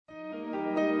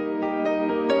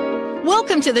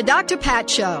Welcome to the Dr. Pat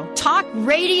Show. Talk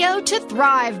radio to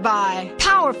thrive by.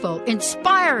 Powerful,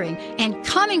 inspiring, and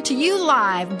coming to you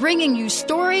live, bringing you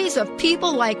stories of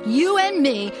people like you and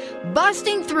me,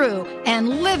 busting through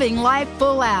and living life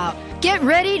full out. Get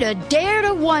ready to dare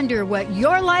to wonder what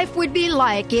your life would be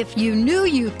like if you knew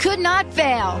you could not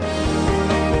fail.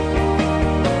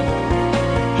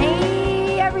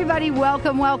 Everybody,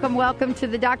 welcome to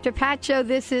the Dr. Pat Show.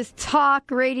 This is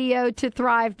Talk Radio to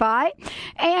Thrive By.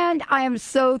 And I am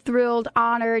so thrilled,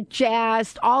 honored,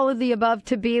 jazzed, all of the above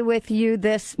to be with you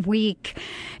this week.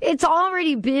 It's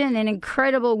already been an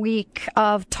incredible week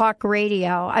of talk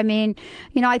radio. I mean,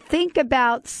 I think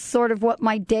about sort of what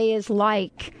my day is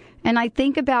like. And I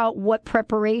think about what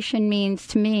preparation means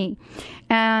to me.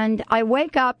 And I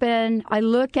wake up and I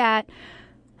look at,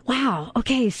 wow,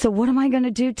 okay, so what am I going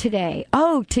to do today?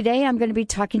 Oh, today I'm going to be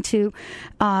talking to,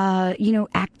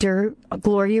 actor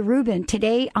Gloria Rubin.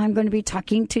 Today I'm going to be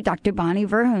talking to Dr. Bonnie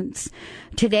Verhoens.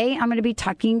 Today I'm going to be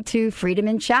talking to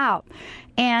Friedemann Schaub.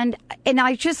 And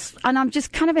I'm just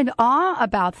kind of in awe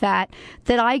about that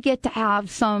I get to have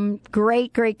some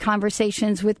great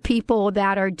conversations with people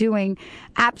that are doing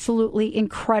absolutely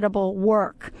incredible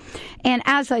work. And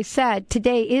as I said,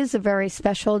 today is a very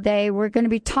special day. We're going to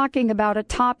be talking about a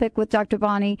topic with Dr.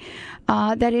 Bonnie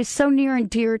that is so near and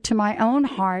dear to my own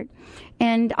heart.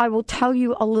 And I will tell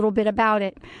you a little bit about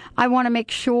it. I want to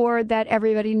make sure that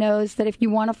everybody knows that if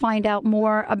you want to find out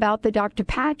more about the Dr.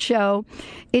 Pat Show,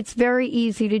 it's very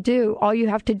easy to do. All you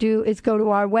have to do is go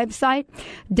to our website,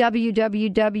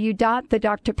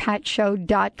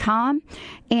 www.thedrpatshow.com,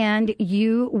 and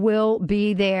you will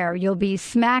be there. You'll be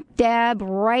smack dab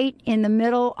right in the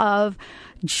middle of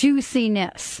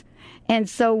juiciness. And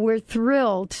so we're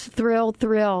thrilled.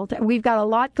 We've got a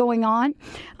lot going on.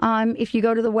 If you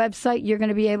go to the website, you're going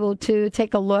to be able to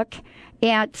take a look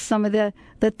at some of the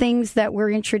things that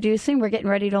we're introducing. We're getting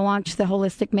ready to launch the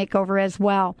Holistic Makeover as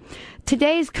well.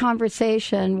 Today's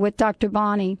conversation with Dr.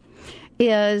 Bonnie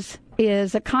is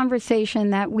a conversation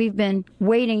that we've been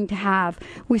waiting to have.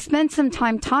 We spent some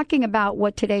time talking about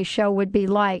what today's show would be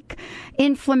like.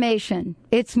 Inflammation.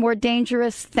 It's more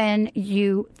dangerous than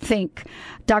you think.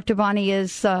 Dr. Bonnie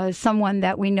is someone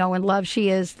that we know and love. She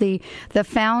is the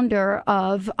founder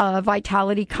of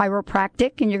Vitality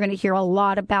Chiropractic, and you're going to hear a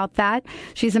lot about that.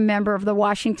 She's a member of the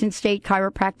Washington State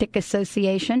Chiropractic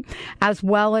Association, as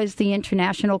well as the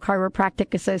International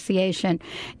Chiropractic Association.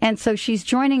 And so she's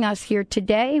joining us here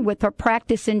today with her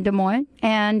practice in Des Moines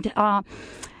and a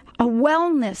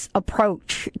wellness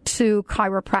approach to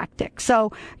chiropractic.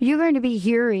 So you're going to be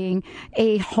hearing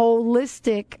a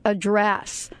holistic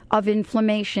address of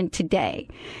inflammation today.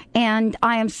 And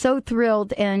I am so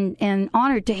thrilled and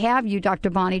honored to have you,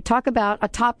 Dr. Bonnie, talk about a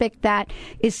topic that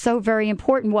is so very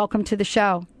important. Welcome to the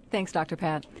show. Thanks, Dr.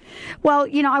 Pat. Well,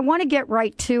 I want to get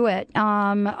right to it.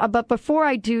 But before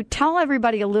I do, tell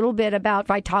everybody a little bit about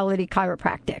Vitality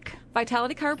Chiropractic.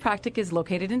 Vitality Chiropractic is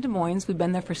located in Des Moines. We've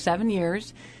been there for 7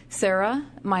 years. Sarah,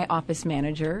 my office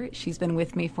manager, she's been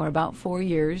with me for about 4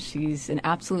 years. She's an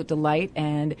absolute delight.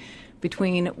 And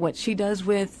between what she does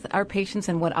with our patients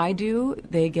and what I do,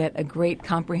 they get a great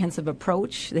comprehensive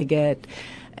approach. They get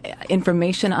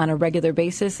information on a regular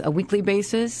basis, a weekly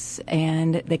basis,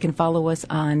 and they can follow us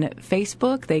on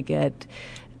Facebook. They get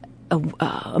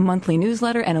a monthly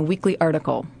newsletter and a weekly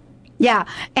article. Yeah,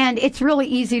 and it's really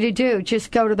easy to do.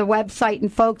 Just go to the website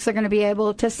and folks are going to be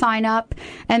able to sign up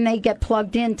and they get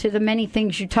plugged into the many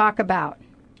things you talk about.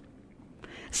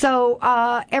 So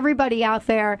everybody out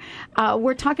there,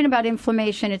 we're talking about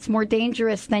inflammation. It's more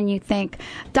dangerous than you think.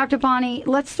 Dr. Bonnie,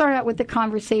 let's start out with the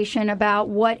conversation about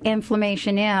what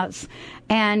inflammation is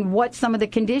and what some of the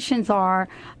conditions are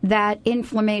that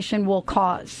inflammation will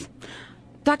cause.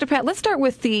 Dr. Pat, let's start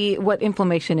with what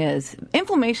inflammation is.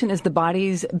 Inflammation is the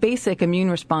body's basic immune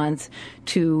response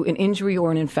to an injury or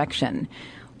an infection.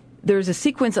 There's a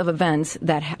sequence of events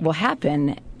that will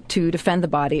happen to defend the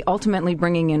body, ultimately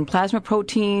bringing in plasma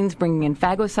proteins, bringing in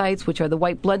phagocytes, which are the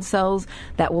white blood cells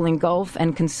that will engulf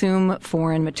and consume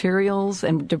foreign materials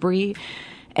and debris,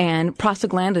 and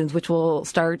prostaglandins, which will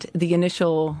start the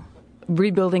initial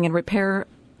rebuilding and repair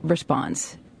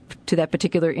response to that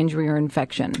particular injury or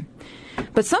infection.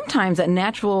 But sometimes our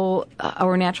natural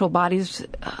body's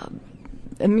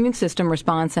immune system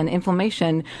response and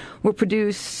inflammation will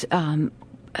produce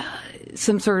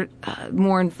some sort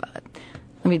more.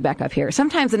 Let me back up here.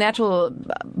 Sometimes the natural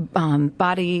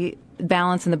body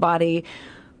balance in the body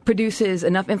produces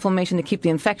enough inflammation to keep the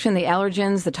infection, the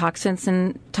allergens, the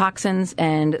toxins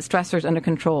and stressors under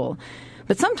control.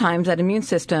 But sometimes that immune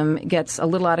system gets a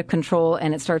little out of control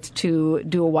and it starts to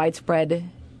do a widespread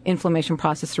inflammation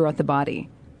process throughout the body.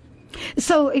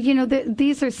 So,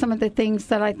 these are some of the things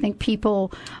that I think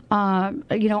people, are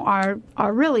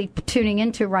really tuning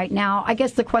into right now. I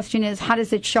guess the question is, how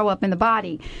does it show up in the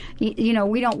body? We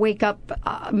don't wake up,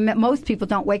 most people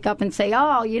don't wake up and say,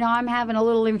 oh, I'm having a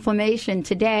little inflammation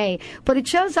today, but it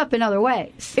shows up in other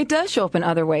ways. It does show up in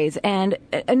other ways. And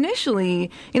initially,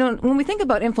 when we think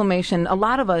about inflammation, a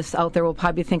lot of us out there will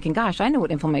probably be thinking, gosh, I know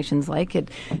what inflammation's like.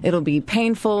 It'll be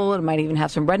painful. It might even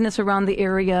have some redness around the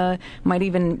area, might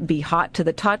even be hot to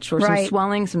the touch, or some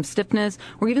swelling, some stiffness,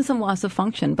 or even some loss of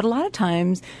function. But a lot of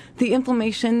times, the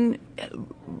inflammation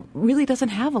really doesn't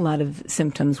have a lot of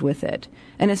symptoms with it.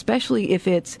 And especially if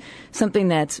it's something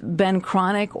that's been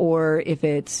chronic or if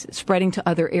it's spreading to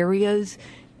other areas,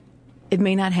 it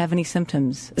may not have any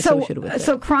symptoms associated with it.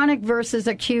 So chronic versus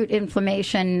acute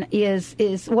inflammation is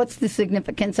what's the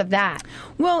significance of that?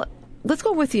 Well, let's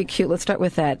go with the acute. Let's start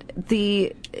with that.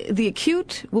 The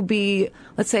acute will be,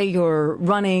 let's say you're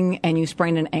running and you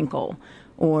sprain an ankle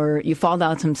or you fall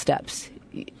down some steps.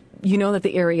 You know that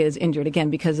the area is injured,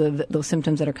 again, because of those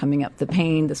symptoms that are coming up, the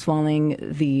pain, the swelling,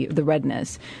 the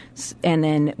redness. And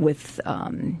then with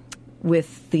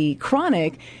the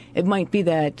chronic, it might be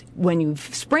that when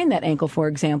you've sprained that ankle, for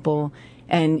example,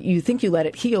 and you think you let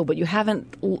it heal, but you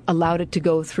haven't allowed it to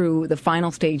go through the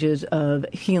final stages of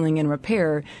healing and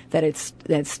repair, that it's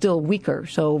still weaker.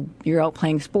 So you're out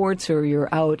playing sports or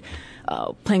you're out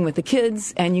playing with the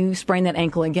kids and you sprain that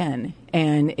ankle again.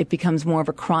 And it becomes more of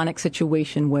a chronic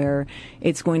situation where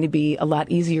it's going to be a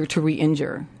lot easier to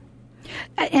re-injure.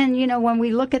 And, when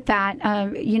we look at that,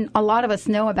 a lot of us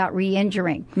know about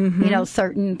re-injuring,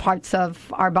 certain parts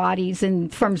of our bodies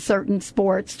and from certain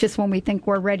sports, just when we think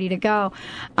we're ready to go.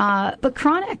 But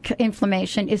chronic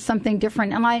inflammation is something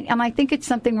different. And I think it's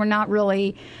something we're not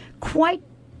really quite,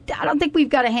 I don't think we've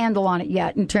got a handle on it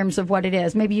yet in terms of what it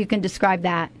is. Maybe you can describe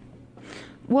that.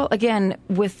 Well, again,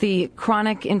 with the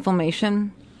chronic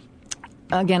inflammation,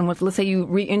 let's say you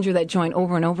re-injure that joint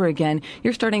over and over again,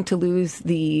 you're starting to lose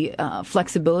the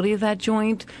flexibility of that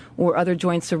joint or other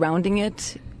joints surrounding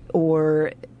it.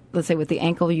 Or let's say with the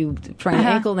ankle, you sprain the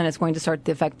ankle, then it's going to start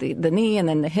to affect the knee and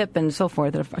then the hip and so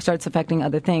forth. It starts affecting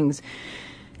other things.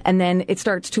 And then it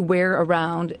starts to wear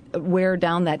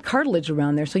down that cartilage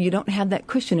around there, so you don't have that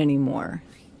cushion anymore.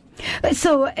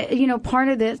 So, part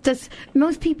of this,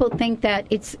 most people think that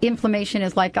inflammation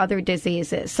is like other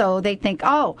diseases. So they think,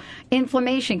 oh,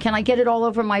 inflammation, can I get it all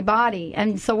over my body?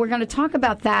 And so we're going to talk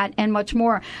about that and much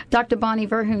more. Dr. Bonnie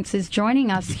Verhoens is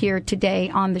joining us here today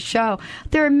on the show.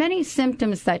 There are many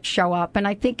symptoms that show up, and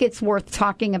I think it's worth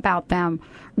talking about them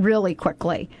really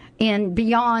quickly. And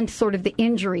beyond sort of the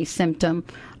injury symptom,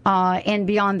 and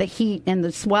beyond the heat and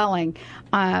the swelling,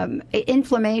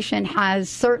 inflammation has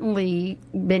certainly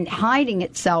been hiding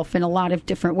itself in a lot of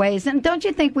different ways. And don't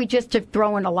you think we just have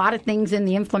thrown a lot of things in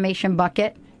the inflammation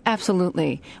bucket?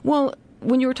 Absolutely. Well,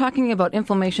 when you were talking about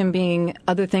inflammation being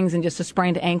other things than just a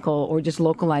sprained ankle or just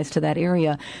localized to that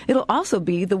area, it'll also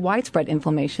be the widespread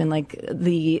inflammation, like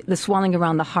the swelling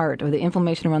around the heart or the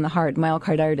inflammation around the heart,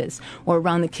 myocarditis, or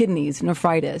around the kidneys,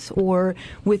 nephritis, or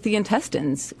with the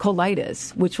intestines,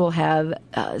 colitis, which will have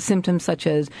symptoms such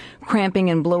as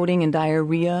cramping and bloating and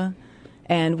diarrhea.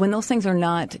 And when those things are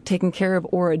not taken care of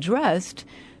or addressed,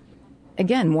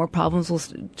 again, more problems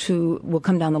will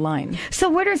come down the line. So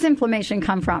where does inflammation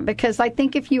come from? Because I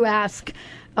think if you ask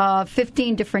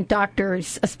 15 different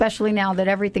doctors, especially now that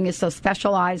everything is so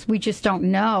specialized, we just don't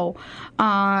know.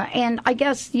 And I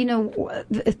guess,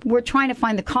 we're trying to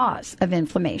find the cause of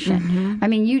inflammation. Mm-hmm. I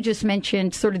mean, you just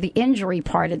mentioned sort of the injury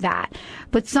part of that.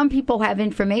 But some people have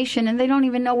inflammation and they don't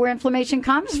even know where inflammation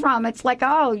comes from. It's like,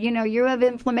 oh, you have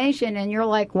inflammation. And you're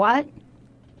like, what?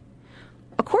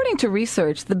 According to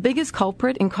research, the biggest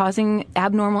culprit in causing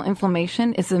abnormal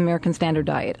inflammation is the American Standard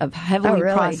Diet of heavily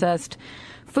processed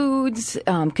foods,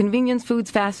 convenience foods,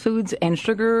 fast foods, and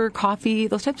sugar, coffee.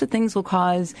 Those types of things will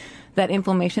cause that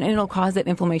inflammation, and it'll cause that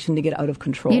inflammation to get out of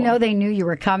control. They knew you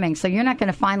were coming, so you're not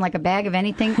going to find like a bag of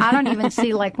anything. I don't even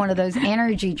see like one of those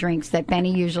energy drinks that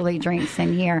Benny usually drinks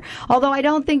in here, although I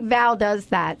don't think Val does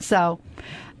that, so...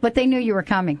 But they knew you were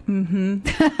coming. Mm-hmm.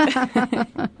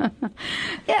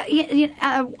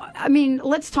 I mean,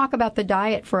 let's talk about the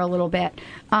diet for a little bit,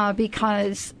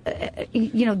 because,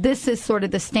 this is sort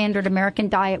of the standard American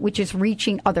diet, which is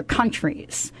reaching other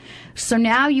countries. So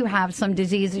now you have some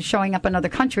diseases showing up in other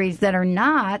countries that are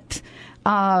not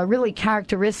really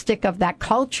characteristic of that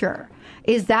culture.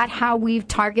 Is that how we've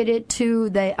targeted to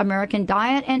the American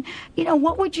diet? And,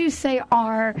 what would you say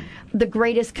are the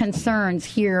greatest concerns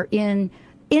here in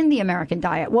the American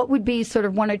diet? What would be sort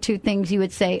of one or two things you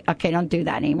would say, okay, don't do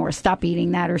that anymore, stop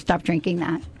eating that or stop drinking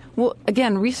that? Well,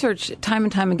 again, research time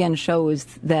and time again shows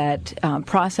that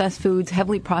processed foods,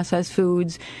 heavily processed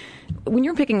foods, when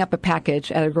you're picking up a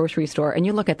package at a grocery store and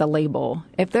you look at the label,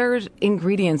 if there's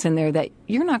ingredients in there that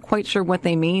you're not quite sure what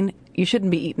they mean, you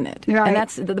shouldn't be eating it. Right. And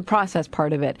that's the process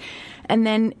part of it. And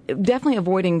then definitely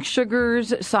avoiding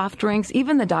sugars, soft drinks,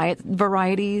 even the diet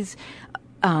varieties,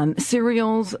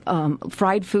 cereals,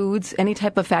 fried foods, any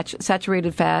type of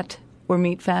saturated fat or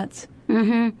meat fats.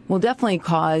 Will definitely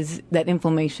cause that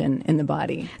inflammation in the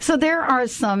body. So there are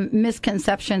some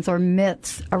misconceptions or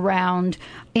myths around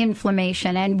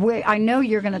inflammation, and I know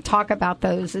you're going to talk about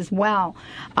those as well.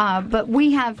 But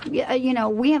we have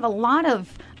a lot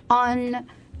of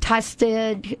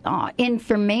untested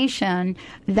information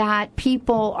that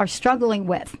people are struggling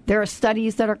with. There are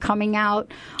studies that are coming out,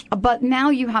 but now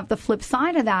you have the flip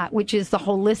side of that, which is the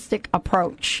holistic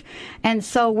approach. And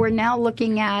so we're now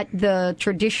looking at the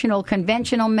traditional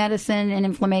conventional medicine and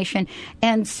inflammation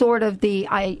and sort of the,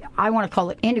 I want to call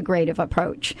it integrative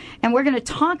approach. And we're going to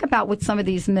talk about what some of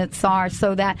these myths are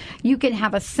so that you can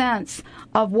have a sense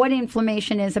of what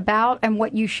inflammation is about and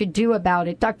what you should do about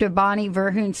it. Dr. Bonnie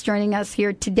Verhoon's joining us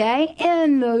here today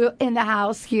in the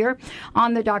house here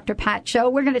on the Dr. Pat Show.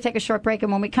 We're going to take a short break,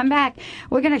 and when we come back,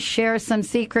 we're going to share some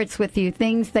secrets with you,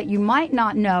 things that you might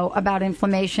not know about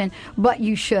inflammation, but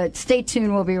you should. Stay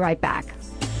tuned. We'll be right back.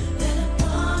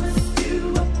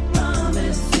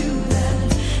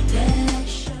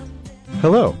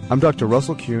 Hello, I'm Dr.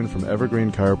 Russell Kuhn from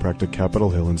Evergreen Chiropractic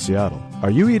Capitol Hill in Seattle. Are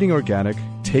you eating organic,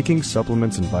 taking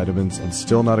supplements and vitamins, and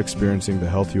still not experiencing the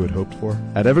health you had hoped for?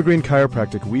 At Evergreen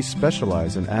Chiropractic, we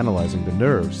specialize in analyzing the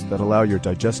nerves that allow your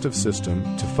digestive system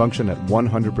to function at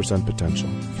 100% potential.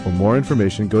 For more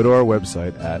information, go to our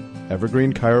website at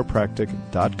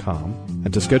evergreenchiropractic.com,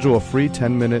 and to schedule a free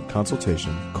 10-minute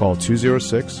consultation, call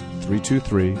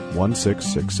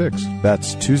 206-323-1666.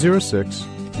 That's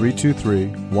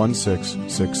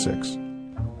 206-323-1666.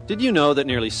 Did you know that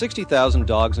nearly 60,000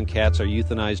 dogs and cats are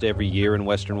euthanized every year in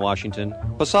Western Washington?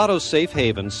 Pasado's Safe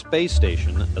Haven Space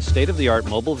Station, a state-of-the-art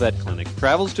mobile vet clinic,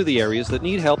 travels to the areas that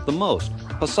need help the most.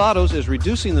 Pasado's is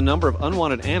reducing the number of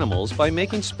unwanted animals by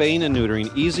making spaying and neutering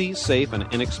easy, safe, and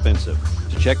inexpensive.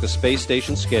 To check the space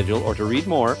station schedule or to read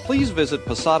more, please visit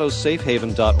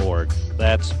pasadosafehaven.org.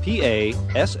 That's P-A-S-A-D-O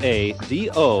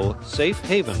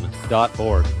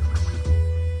safehaven.org.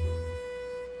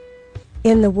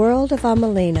 In the world of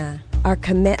Amelina, our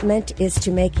commitment is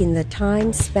to making the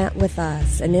time spent with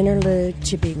us an interlude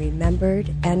to be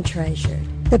remembered and treasured.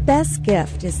 The best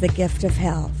gift is the gift of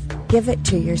health. Give it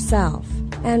to yourself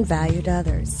and valued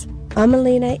others.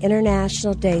 Amelina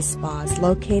International Day Spa is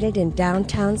located in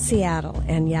downtown Seattle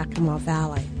and Yakima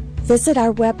Valley. Visit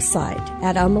our website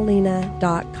at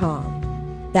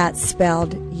amelina.com. That's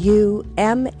spelled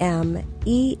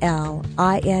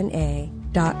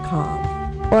UMMELINA.com.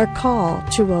 Or call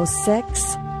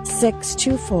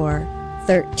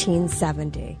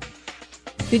 206-624-1370.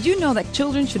 Did you know that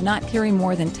children should not carry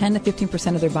more than 10 to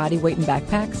 15% of their body weight in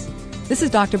backpacks? This is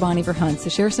Dr. Bonnie Verhunt to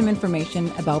share some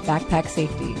information about backpack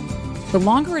safety. The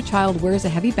longer a child wears a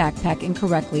heavy backpack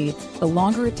incorrectly, the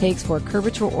longer it takes for a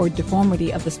curvature or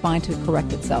deformity of the spine to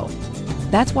correct itself.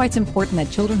 That's why it's important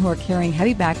that children who are carrying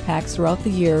heavy backpacks throughout the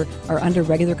year are under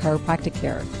regular chiropractic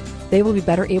care. They will be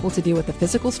better able to deal with the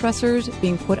physical stressors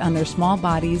being put on their small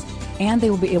bodies, and they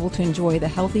will be able to enjoy the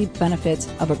healthy benefits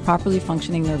of a properly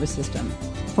functioning nervous system.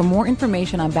 For more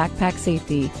information on backpack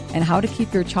safety and how to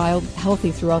keep your child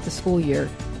healthy throughout the school year,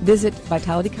 visit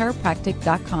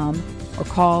vitalitychiropractic.com or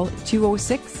call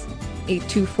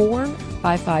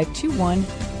 206-824-5521,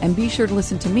 and be sure to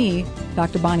listen to me,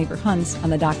 Dr. Bonnie Verhunt, on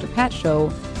the Dr. Pat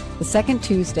Show, the second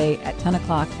Tuesday at 10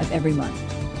 o'clock of every month.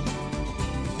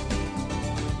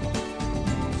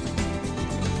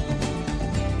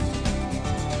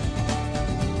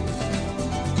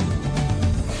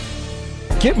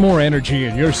 Get more energy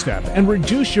in your step and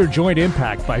reduce your joint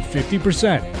impact by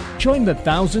 50%. Join the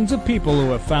thousands of people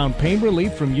who have found pain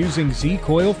relief from using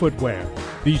Z-Coil footwear.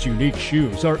 These unique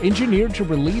shoes are engineered to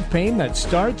relieve pain that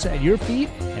starts at your feet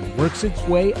and works its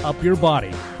way up your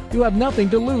body. You have nothing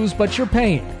to lose but your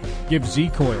pain. Give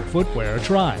Z-Coil footwear a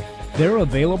try. They're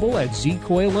available at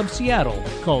Z-Coil of Seattle.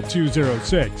 Call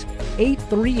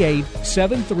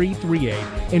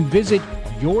 206-838-7338 and visit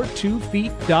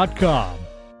your2feet.com.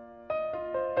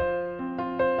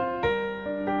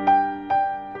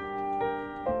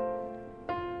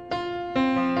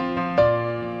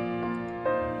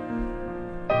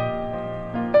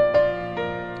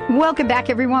 Welcome back,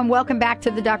 everyone. Welcome back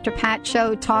to the Dr. Pat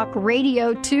Show, talk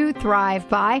radio to thrive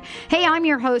by. Hey, I'm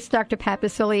your host, Dr. Pat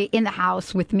Basile. In the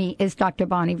house with me is Dr.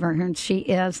 Bonnie Verheerens. She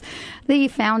is the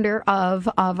founder of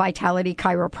Vitality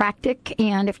Chiropractic.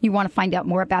 And if you want to find out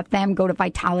more about them, go to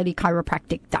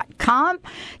vitalitychiropractic.com.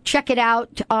 Check it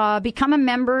out. Become a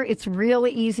member. It's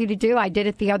really easy to do. I did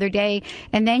it the other day.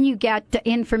 And then you get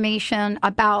information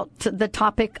about the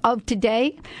topic of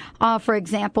today. For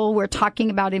example, we're talking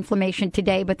about inflammation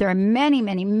today, but there are many,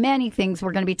 many, many things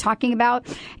we're going to be talking about,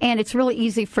 and it's really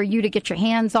easy for you to get your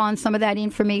hands on some of that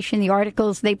information, the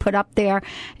articles they put up there.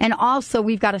 And also,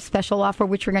 we've got a special offer,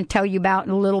 which we're going to tell you about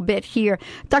in a little bit here.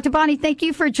 Dr. Bonnie, thank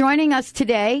you for joining us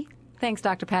today. Thanks,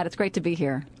 Dr. Pat. It's great to be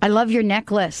here. I love your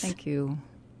necklace. Thank you.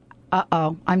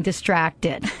 Uh-oh, I'm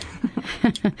distracted.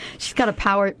 She's got a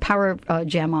power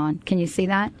gem on. Can you see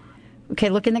that? Okay,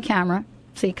 look in the camera.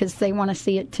 See, because they want to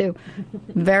see it too.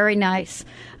 Very nice.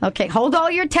 Okay, hold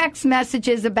all your text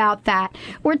messages about that.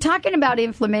 We're talking about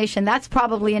inflammation. That's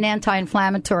probably an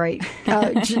anti-inflammatory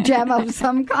gem of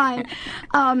some kind.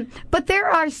 But there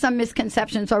are some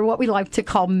misconceptions, or what we like to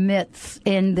call myths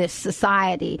in this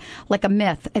society. Like a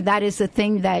myth, that is a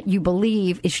thing that you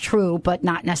believe is true, but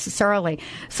not necessarily.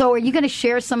 So are you going to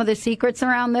share some of the secrets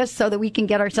around this so that we can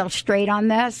get ourselves straight on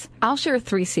this? I'll share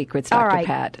 3 secrets, Dr. All right.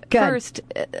 Pat. Good. First,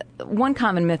 one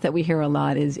common myth that we hear a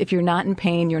lot is if you're not in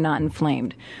pain, you're not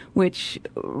inflamed, which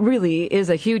really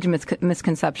is a huge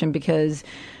misconception, because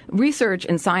research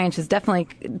and science is definitely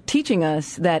teaching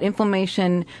us that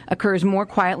inflammation occurs more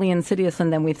quietly and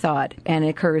insidiously than we thought, and it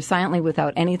occurs silently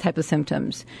without any type of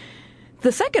symptoms.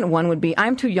 The second one would be,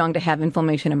 I'm too young to have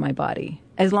inflammation in my body.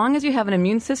 As long as you have an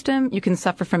immune system, you can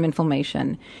suffer from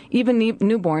inflammation. Even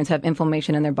newborns have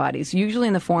inflammation in their bodies, usually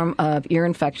in the form of ear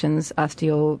infections,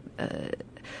 otitis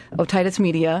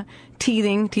media,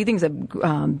 teething. Teething's a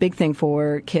big thing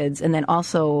for kids, and then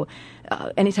also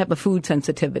any type of food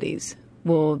sensitivities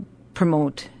will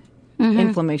promote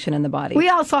inflammation in the body. We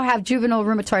also have juvenile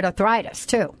rheumatoid arthritis,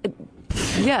 too.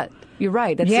 Yeah, you're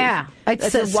right. It's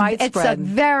widespread. It's a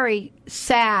very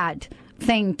sad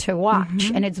thing to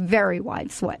watch, and it's very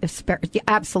widespread.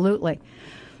 Absolutely.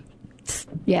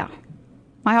 Yeah.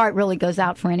 My heart really goes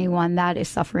out for anyone that is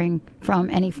suffering from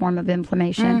any form of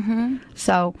inflammation.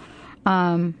 So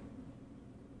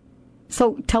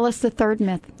tell us the third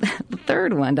myth. The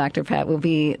third one, Dr. Pat, will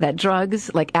be that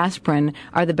drugs like aspirin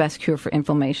are the best cure for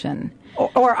inflammation.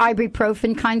 Or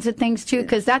ibuprofen kinds of things, too,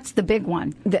 because that's the big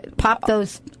one. Pop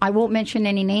those. I won't mention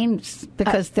any names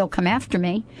because they'll come after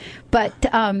me. But,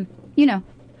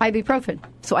 ibuprofen.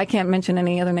 So I can't mention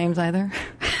any other names either?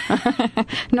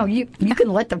 No, you can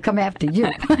let them come after you.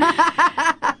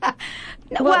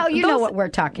 Well, you know what we're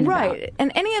talking about. Right.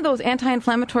 And any of those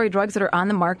anti-inflammatory drugs that are on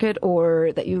the market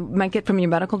or that you might get from your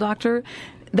medical doctor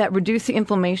that reduce the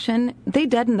inflammation, they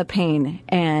deaden the pain,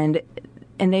 and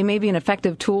they may be an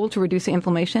effective tool to reduce the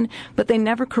inflammation, but they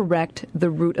never correct the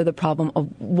root of the problem of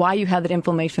why you have that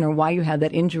inflammation or why you have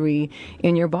that injury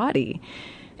in your body.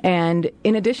 And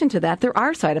in addition to that, there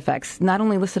are side effects not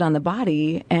only listed on the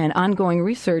body, and ongoing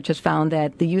research has found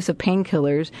that the use of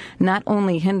painkillers not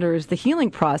only hinders the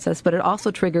healing process, but it also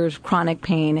triggers chronic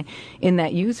pain in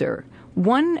that user.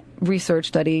 One research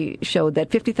study showed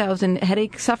that 50,000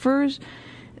 headache sufferers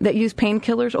that use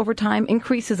painkillers over time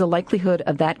increases the likelihood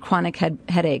of that chronic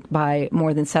headache by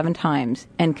more than 7 times,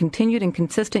 and continued and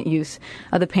consistent use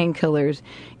of the painkillers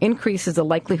increases the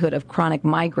likelihood of chronic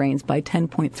migraines by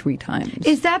 10.3 times.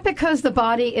 Is that because the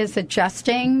body is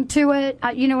adjusting to it?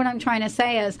 You know what I'm trying to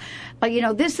say is,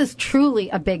 this is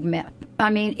truly a big myth. I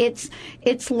mean, it's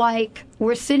like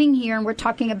we're sitting here and we're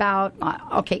talking about,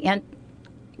 and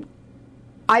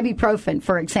ibuprofen,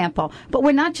 for example. But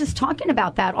we're not just talking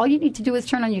about that. All you need to do is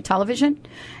turn on your television,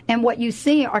 and what you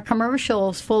see are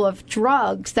commercials full of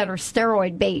drugs that are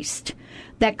steroid-based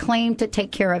that claim to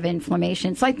take care of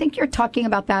inflammation. So I think you're talking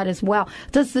about that as well.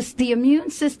 Does the immune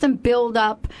system build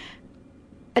up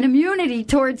an immunity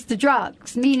towards the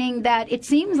drugs, meaning that it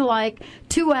seems like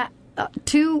two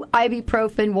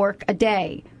ibuprofen work a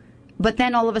day, but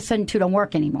then all of a sudden 2 don't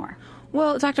work anymore?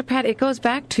 Well, Dr. Pat, it goes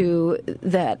back to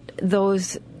that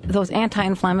those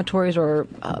anti-inflammatories or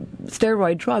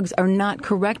steroid drugs are not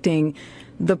correcting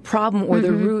the problem or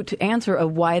the root answer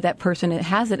of why that person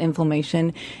has that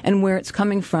inflammation and where it's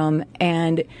coming from.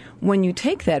 And when you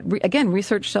take that, again,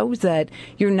 research shows that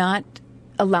you're not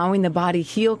allowing the body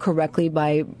heal correctly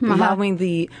by allowing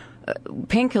the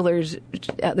painkillers.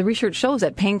 The research shows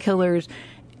that painkillers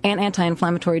and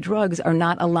anti-inflammatory drugs are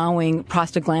not allowing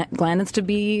prostaglandins to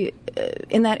be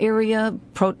in that area,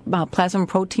 plasma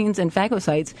proteins and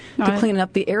phagocytes to clean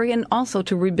up the area and also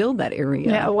to rebuild that area.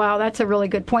 Yeah, wow, that's a really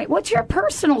good point. What's your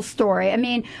personal story? I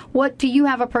mean, what do you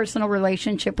have a personal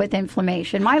relationship with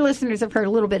inflammation? My listeners have heard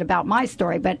a little bit about my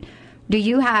story, but do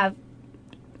you have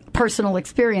personal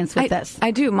experience with this?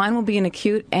 I do. Mine will be an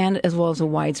acute and as well as a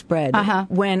widespread.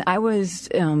 When I was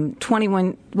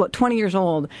 20 years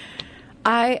old,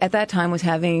 I, at that time, was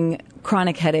having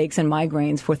chronic headaches and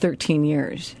migraines for 13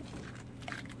 years.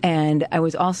 And I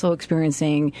was also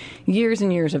experiencing years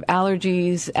and years of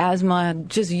allergies, asthma,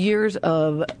 just years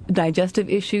of digestive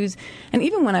issues. And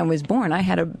even when I was born, I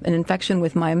had an infection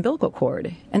with my umbilical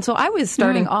cord. And so I was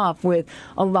starting off with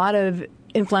a lot of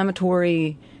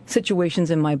inflammatory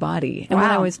situations in my body. And when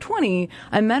I was 20,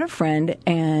 I met a friend,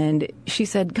 and she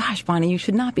said, gosh, Bonnie, you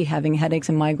should not be having headaches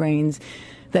and migraines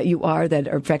that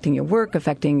are affecting your work,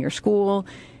 affecting your school.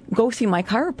 Go see my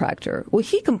chiropractor. Well,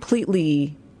 he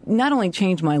completely not only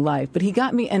changed my life, but he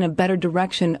got me in a better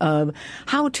direction of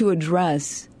how to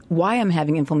address why I'm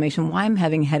having inflammation, why I'm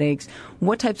having headaches,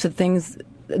 what types of things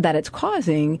that it's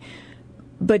causing.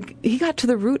 But he got to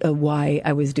the root of why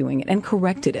I was doing it and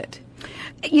corrected it.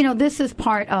 You know, this is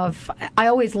part of, I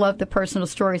always love the personal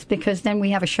stories, because then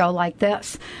we have a show like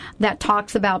this that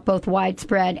talks about both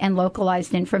widespread and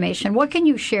localized information. What can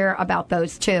you share about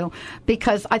those two?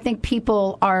 Because I think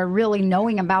people are really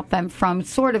knowing about them from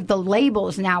sort of the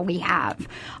labels now we have.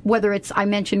 Whether it's, I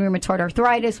mentioned rheumatoid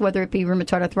arthritis, whether it be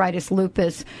rheumatoid arthritis,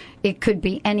 lupus, it could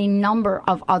be any number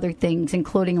of other things,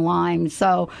 including Lyme.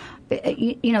 So,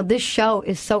 you know, this show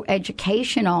is so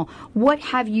educational. What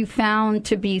have you found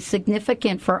to be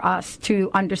significant for us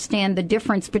to understand the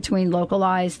difference between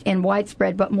localized and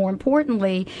widespread? But more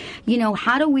importantly, you know,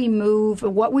 how do we move?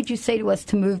 What would you say to us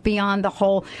to move beyond the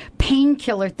whole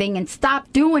painkiller thing and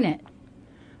stop doing it?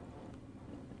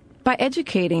 By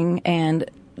educating and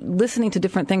listening to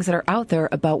different things that are out there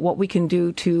about what we can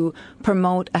do to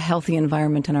promote a healthy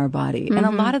environment in our body. And a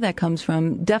lot of that comes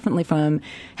definitely from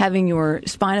having your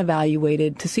spine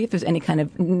evaluated to see if there's any kind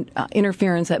of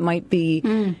interference that might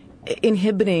be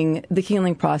inhibiting the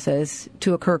healing process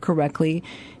to occur correctly.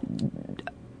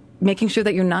 Making sure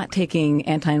that you're not taking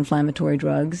anti-inflammatory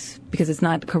drugs because it's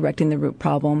not correcting the root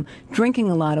problem. Drinking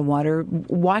a lot of water,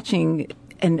 watching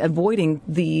and avoiding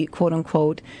the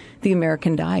quote-unquote the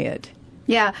American diet.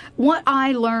 Yeah. What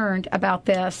I learned about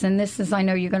this, and this is, I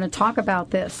know you're going to talk about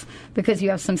this because you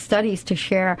have some studies to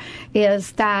share,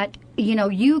 is that, you know,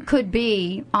 you could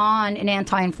be on an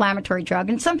anti-inflammatory drug,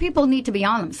 and some people need to be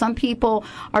on them. Some people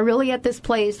are really at this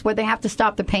place where they have to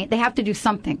stop the pain. They have to do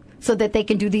something so that they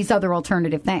can do these other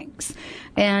alternative things.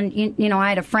 And, you know, I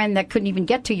had a friend that couldn't even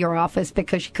get to your office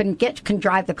because she couldn't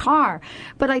drive the car.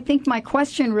 But I think my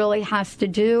question really has to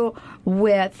do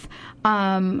with,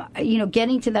 you know,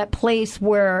 getting to that place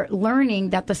where learning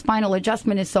that the spinal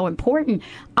adjustment is so important.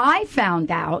 I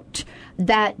found out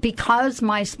that because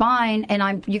my spine, and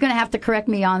you're going to have to correct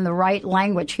me on the right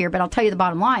language here, but I'll tell you the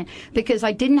bottom line, because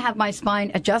I didn't have my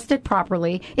spine adjusted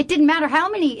properly, it didn't matter how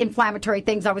many inflammatory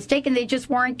things I was taking, they just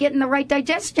weren't getting the right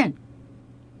digestion.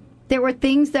 There were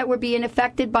things that were being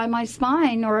affected by my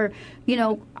spine, or, you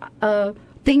know,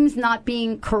 things not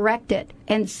being corrected.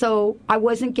 And so I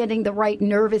wasn't getting the right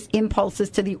nervous impulses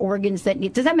to the organs that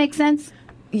need. Does that make sense?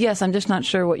 Yes, I'm just not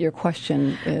sure what your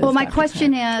question is. Well, my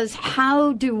question is,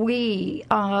 how do we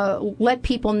let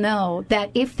people know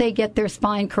that if they get their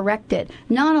spine corrected,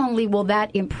 not only will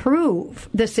that improve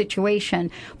the situation,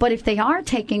 but if they are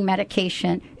taking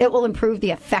medication, it will improve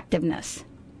the effectiveness?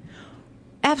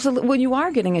 Absolutely. When you are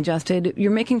getting adjusted,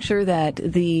 you're making sure that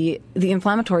the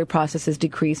inflammatory process is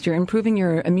decreased. You're improving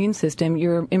your immune system.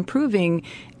 You're improving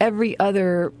every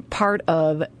other part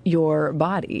of your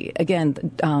body. Again,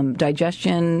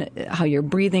 digestion, how you're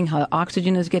breathing, how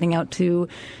oxygen is getting out to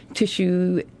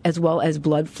tissue, as well as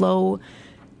blood flow.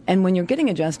 And when you're getting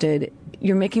adjusted,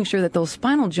 you're making sure that those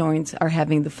spinal joints are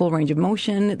having the full range of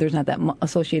motion. There's not that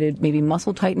associated maybe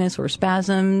muscle tightness or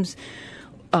spasms.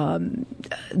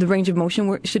 The range of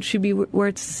motion should be where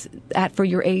it's at for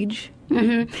your age.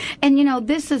 Mm-hmm. And, you know,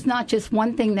 this is not just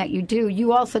one thing that you do.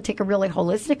 You also take a really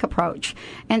holistic approach.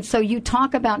 And so you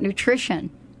talk about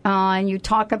nutrition. And you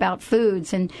talk about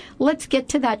foods, and let's get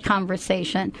to that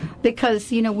conversation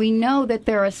because, you know, we know that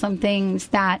there are some things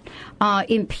that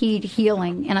impede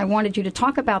healing, and I wanted you to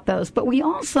talk about those. But we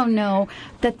also know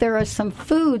that there are some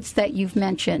foods that you've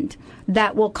mentioned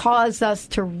that will cause us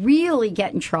to really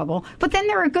get in trouble, but then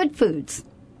there are good foods.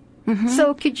 Mm-hmm.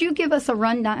 So could you give us a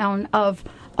rundown of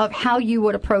how you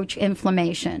would approach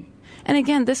inflammation? And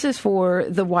again, this is for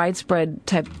the widespread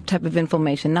type of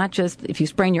inflammation, not just if you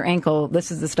sprain your ankle,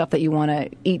 this is the stuff that you want to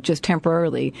eat just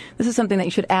temporarily. This is something that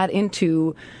you should add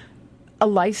into a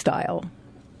lifestyle.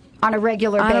 On a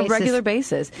regular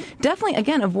basis. Definitely,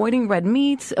 again, avoiding red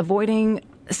meats, avoiding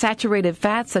saturated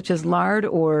fats such as lard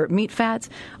or meat fats,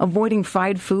 avoiding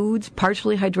fried foods,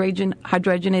 partially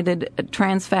hydrogenated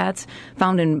trans fats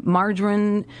found in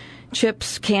margarine,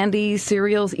 chips, candies,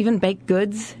 cereals, even baked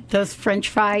goods. Those French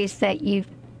fries that you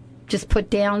just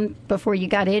put down before you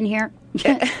got in here?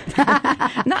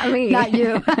 Not me. Not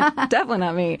you. Definitely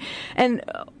not me. And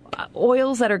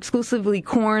oils that are exclusively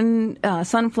corn,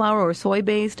 sunflower, or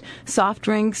soy-based, soft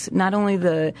drinks, not only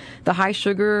the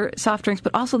high-sugar soft drinks,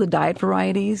 but also the diet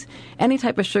varieties, any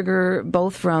type of sugar,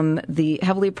 both from the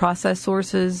heavily processed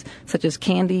sources, such as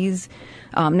candies,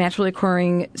 naturally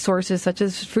occurring sources, such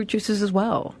as fruit juices as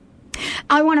well.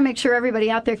 I want to make sure everybody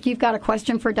out there, if you've got a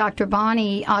question for Dr.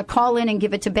 Bonnie, call in and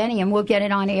give it to Benny, and we'll get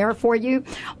it on air for you.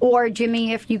 Or,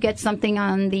 Jimmy, if you get something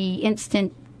on the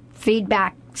instant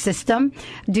feedback system,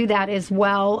 do that as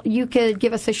well. You could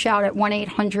give us a shout at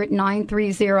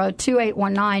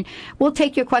 1-800-930-2819. We'll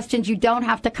take your questions. You don't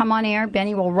have to come on air.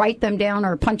 Benny will write them down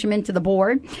or punch them into the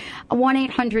board.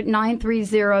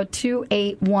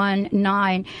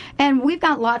 1-800-930-2819. And we've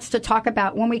got lots to talk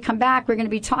about. When we come back, we're going to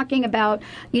be talking about,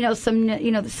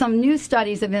 some new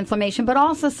studies of inflammation, but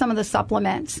also some of the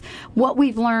supplements, what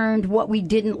we've learned, what we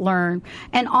didn't learn,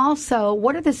 and also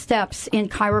what are the steps in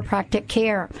chiropractic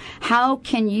care? How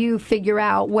can you figure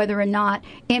out whether or not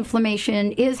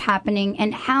inflammation is happening,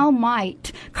 and how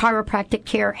might chiropractic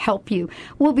care help you?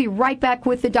 We'll be right back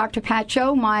with the Dr. Pat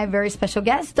Show. My very special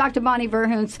guest, Dr. Bonnie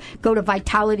Verhoens. Go to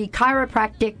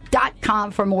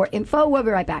vitalitychiropractic.com for more info. We'll be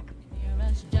right back.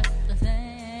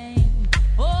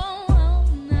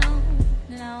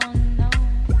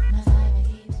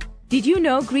 Did you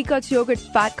know Greek God's yogurt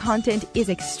fat content is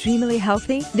extremely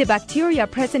healthy? The bacteria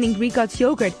present in Greek God's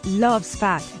yogurt loves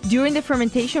fat. During the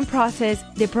fermentation process,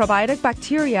 the probiotic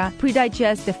bacteria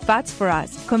pre-digest the fats for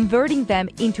us, converting them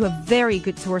into a very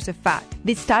good source of fat.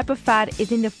 This type of fat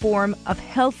is in the form of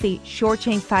healthy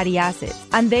short-chain fatty acids,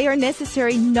 and they are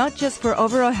necessary not just for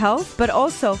overall health, but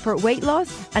also for weight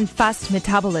loss and fast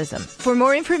metabolism. For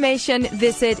more information,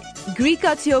 visit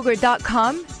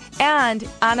GreekGodsYogurt.com and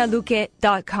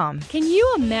AnnaLuque.com. Can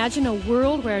you imagine a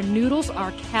world where noodles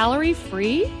are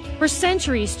calorie-free? For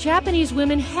centuries, Japanese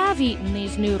women have eaten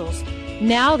these noodles.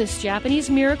 Now this Japanese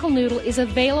miracle noodle is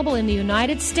available in the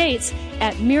United States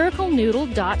at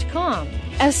miraclenoodle.com.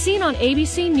 As seen on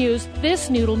ABC News,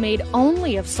 this noodle made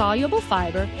only of soluble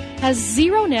fiber has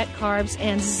 0 net carbs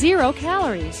and 0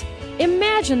 calories.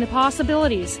 Imagine the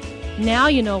possibilities. Now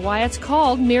you know why it's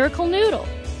called Miracle Noodle.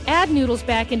 Add noodles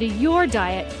back into your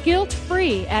diet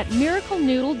guilt-free at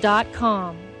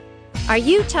miraclenoodle.com. Are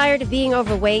you tired of being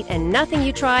overweight and nothing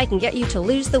you try can get you to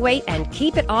lose the weight and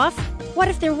keep it off? What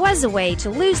if there was a way to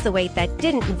lose the weight that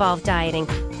didn't involve dieting,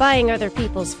 buying other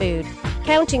people's food,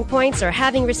 counting points, or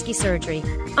having risky surgery?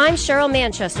 I'm Cheryl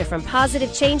Manchester from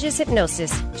Positive Changes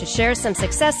Hypnosis to share some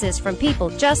successes from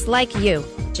people just like you.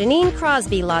 Janine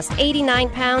Crosby lost 89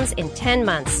 pounds in 10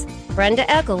 months. Brenda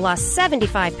Eckel lost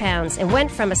 75 pounds and went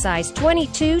from a size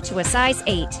 22 to a size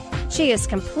 8. She is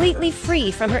completely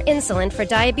free from her insulin for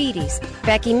diabetes.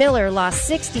 Becky Miller lost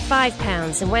 65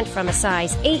 pounds and went from a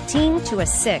size 18 to a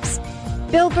 6.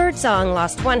 Bill Birdsong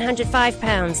lost 105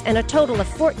 pounds and a total of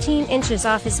 14 inches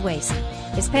off his waist.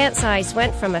 His pant size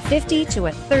went from a 50 to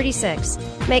a 36.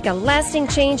 Make a lasting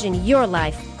change in your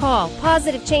life. Call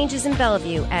Positive Changes in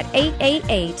Bellevue at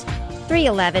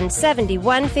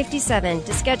 888-311-7157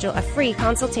 to schedule a free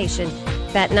consultation.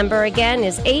 That number again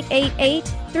is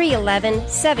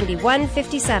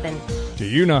 888-311-7157. Do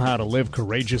you know how to live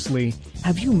courageously?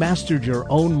 Have you mastered your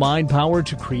own mind power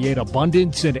to create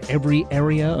abundance in every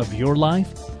area of your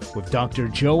life? With Dr.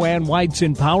 Joanne White's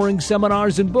empowering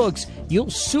seminars and books, you'll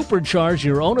supercharge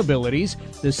your own abilities.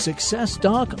 The Success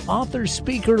Doc, author,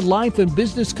 speaker, life, and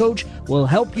business coach will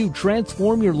help you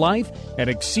transform your life and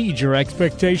exceed your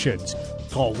expectations.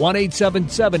 Call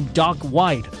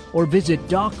 1-877-DOC-WHITE or visit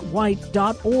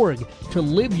docwhite.org to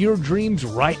live your dreams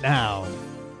right now.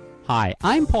 Hi,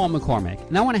 I'm Paul McCormick,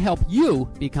 and I want to help you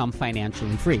become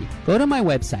financially free. Go to my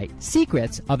website,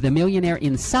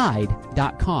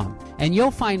 secretsofthemillionaire.inside.com, and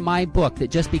you'll find my book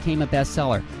that just became a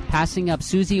bestseller, Passing Up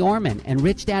Susie Orman and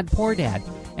Rich Dad, Poor Dad.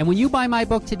 And when you buy my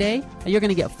book today, you're going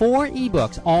to get 4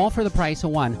 ebooks, all for the price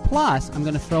of 1. Plus, I'm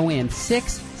going to throw in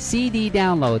 6 CD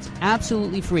downloads,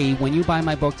 absolutely free, when you buy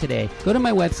my book today. Go to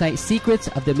my website,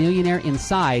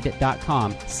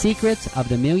 secretsofthemillionaire.inside.com,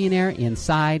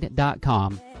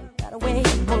 secretsofthemillionaire.inside.com.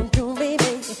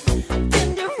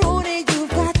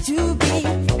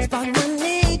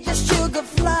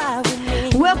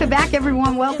 back,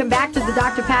 everyone. Welcome back to the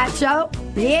Dr. Pat Show.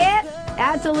 Yep,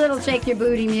 that's a little shake your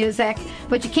booty music.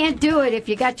 But you can't do it if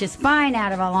you got your spine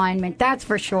out of alignment, that's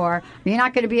for sure. You're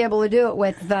not going to be able to do it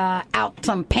with out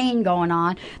some pain going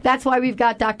on. That's why we've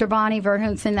got Dr. Bonnie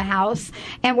Verhunts in the house.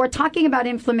 And we're talking about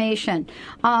inflammation.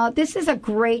 This is a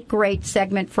great, great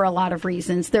segment for a lot of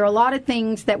reasons. There are a lot of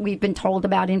things that we've been told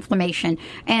about inflammation.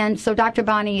 And so Dr.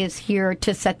 Bonnie is here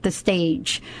to set the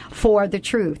stage for the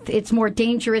truth. It's more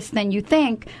dangerous than you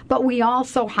think, but we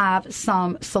also have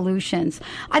some solutions.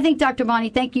 I think, Dr. Bonnie,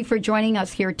 thank you for joining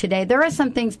us here today. There are some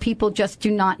things people just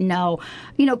do not know.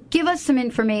 You know, give us some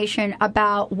information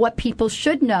about what people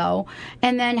should know,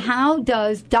 and then how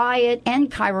does diet and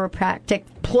chiropractic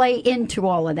play into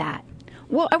all of that?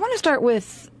 Well, I want to start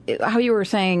with how you were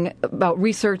saying about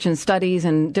research and studies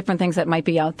and different things that might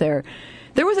be out there.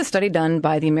 There was a study done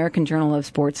by the American Journal of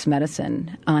Sports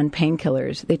Medicine on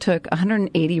painkillers. They took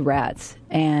 180 rats,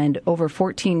 and over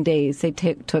 14 days, they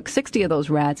took 60 of those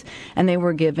rats, and they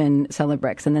were given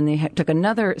Celebrex. And then they took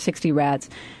another 60 rats,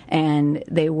 and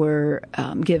they were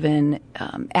given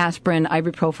aspirin,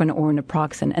 ibuprofen, or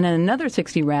naproxen. And then another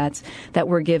 60 rats that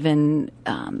were given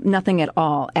nothing at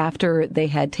all after they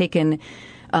had taken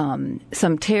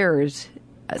some tears,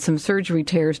 some surgery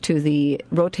tears to the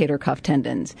rotator cuff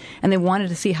tendons, and they wanted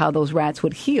to see how those rats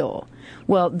would heal.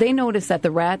 Well, they noticed that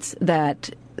the rats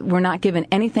that were not given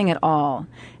anything at all,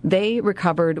 they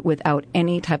recovered without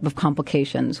any type of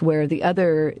complications, where the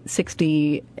other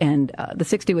 60 and the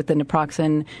 60 with the naproxen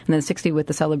and then 60 with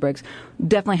the Celebrex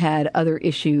definitely had other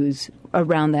issues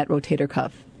around that rotator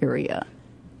cuff area.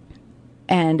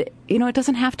 And, you know, it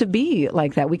doesn't have to be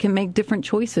like that. We can make different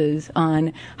choices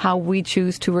on how we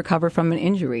choose to recover from an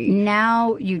injury.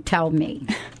 Now you tell me.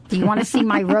 Do you want to see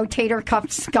my rotator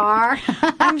cuff scar?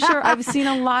 I'm sure. I've seen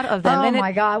a lot of them. Oh,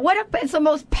 my God. It's the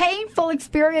most painful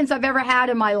experience I've ever had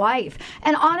in my life.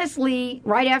 And honestly,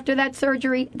 right after that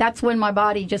surgery, that's when my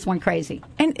body just went crazy.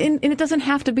 And it doesn't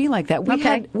have to be like that.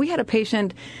 We had a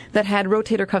patient that had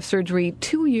rotator cuff surgery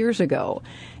 2 years ago,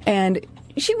 and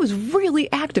she was really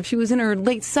active. She was in her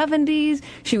late 70s.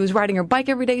 She was riding her bike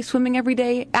every day, swimming every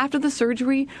day. After the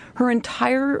surgery, her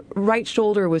entire right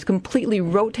shoulder was completely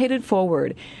rotated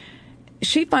forward.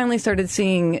 She finally started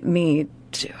seeing me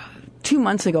 2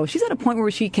 months ago. She's at a point where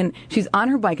she's on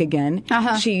her bike again.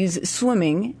 She's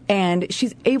swimming, and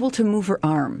she's able to move her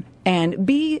arm and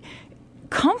be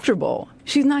comfortable.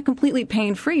 She's not completely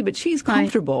pain-free, but she's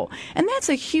comfortable. Right. And that's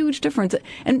a huge difference.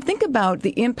 And think about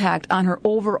the impact on her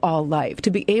overall life,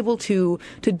 to be able to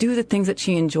do the things that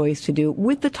she enjoys to do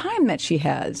with the time that she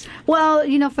has. Well,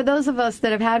 you know, for those of us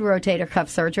that have had rotator cuff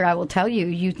surgery, I will tell you,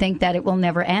 you think that it will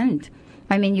never end.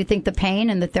 I mean, you think the pain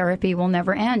and the therapy will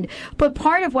never end. But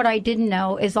part of what I didn't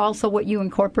know is also what you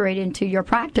incorporate into your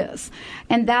practice.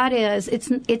 And that is,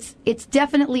 it's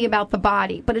definitely about the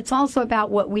body, but it's also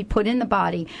about what we put in the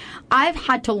body. I've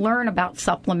had to learn about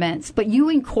supplements, but you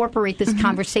incorporate this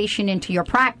conversation into your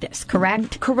practice,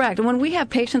 correct? Correct. When we have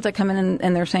patients that come in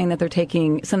and they're saying that they're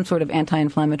taking some sort of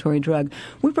anti-inflammatory drug,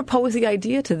 we propose the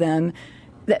idea to them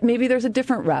that maybe there's a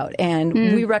different route, and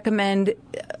we recommend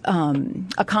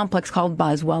a complex called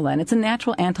Boswellia, and it's a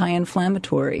natural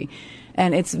anti-inflammatory,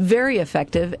 and it's very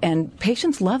effective, and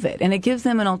patients love it, and it gives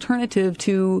them an alternative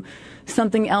to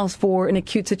something else for an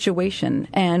acute situation.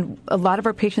 And a lot of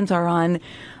our patients are on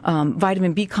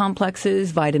vitamin B complexes,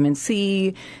 vitamin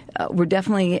C. We're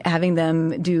definitely having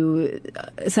them do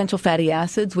essential fatty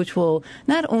acids, which will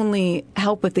not only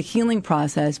help with the healing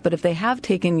process, but if they have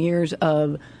taken years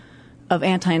of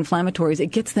anti-inflammatories, it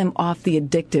gets them off the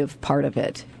addictive part of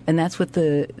it. And that's what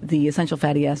the essential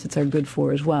fatty acids are good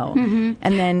for as well. And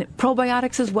then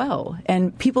probiotics as well.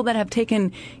 And people that have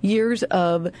taken years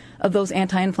of those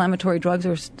anti-inflammatory drugs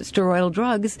or steroidal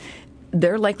drugs,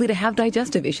 they're likely to have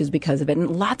digestive issues because of it,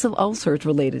 and lots of ulcers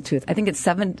related to it. I think it's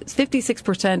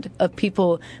 56% of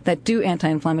people that do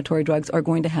anti-inflammatory drugs are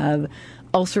going to have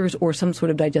ulcers or some sort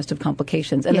of digestive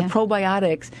complications. And the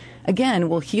probiotics, again,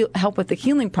 will help with the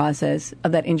healing process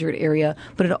of that injured area,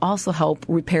 but it'll also help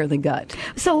repair the gut.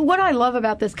 So what I love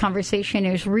about this conversation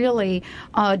is really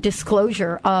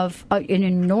disclosure of an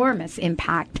enormous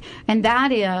impact, and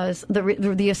that is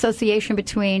the association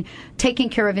between taking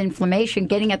care of inflammation,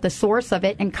 getting at the source of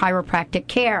it, and chiropractic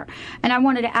care. And I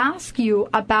wanted to ask you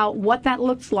about what that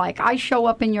looks like. I show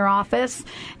up in your office,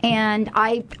 and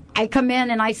I come in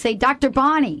and I say, Dr.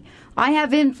 Bonnie, I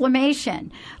have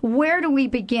inflammation. Where do we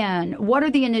begin? What are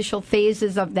the initial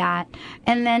phases of that?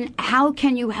 And then how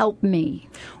can you help me?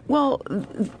 Well,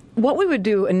 what we would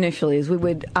do initially is we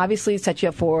would obviously set you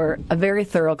up for a very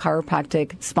thorough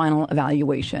chiropractic spinal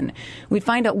evaluation. We'd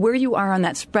find out where you are on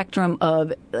that spectrum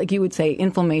of, like you would say,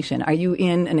 inflammation. Are you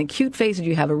in an acute phase? Did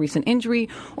you have a recent injury?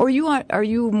 Or are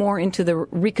you more into the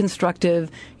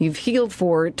reconstructive, you've healed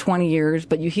for 20 years,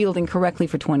 but you healed incorrectly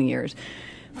for 20 years?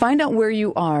 Find out where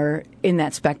you are in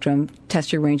that spectrum,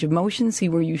 test your range of motion, see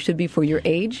where you should be for your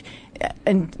age,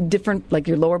 and different, like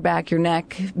your lower back, your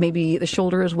neck, maybe the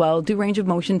shoulder as well. Do range of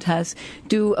motion tests,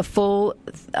 do a full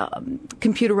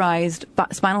computerized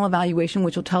spinal evaluation,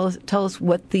 which will tell us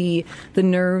what the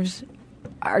nerves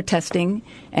are testing,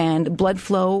 and blood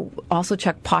flow. Also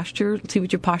check posture, see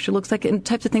what your posture looks like, and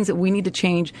types of things that we need to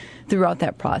change throughout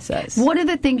that process. One of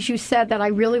the things you said that I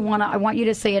really I want you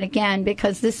to say it again,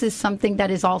 because this is something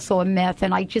that is also a myth,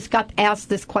 and I just got asked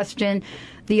this question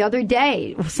the other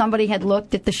day. Somebody had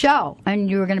looked at the show, and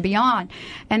you were going to be on,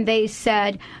 and they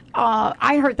said,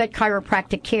 I heard that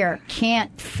chiropractic care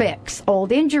can't fix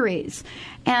old injuries.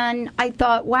 And I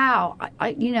thought, wow,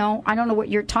 I don't know what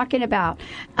you're talking about.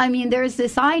 I mean, there's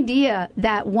this idea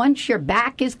that once your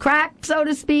back is cracked, so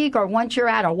to speak, or once you're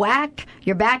out of whack,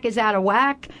 your back is out of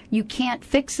whack, you can't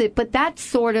fix it. But that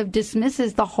sort of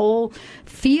dismisses the whole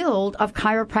field of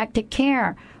chiropractic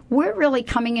care. We're really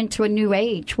coming into a new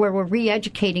age where we're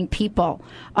re-educating people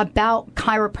about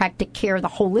chiropractic care, the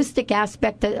holistic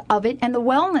aspect of it and the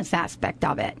wellness aspect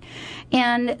of it.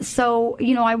 And so,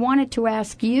 I wanted to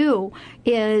ask you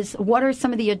is what are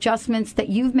some of the adjustments that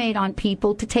you've made on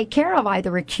people to take care of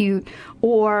either acute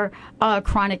or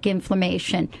chronic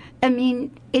inflammation? I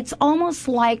mean, it's almost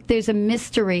like there's a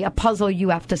mystery, a puzzle you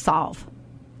have to solve.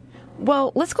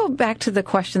 Well, let's go back to the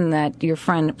question that your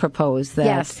friend proposed,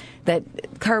 that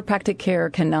chiropractic care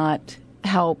cannot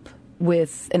help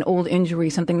with an old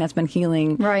injury, something that's been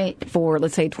healing for,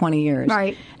 let's say, 20 years.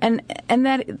 Right. And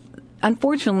that,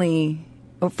 unfortunately,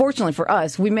 or fortunately for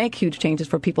us, we make huge changes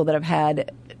for people that have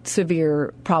had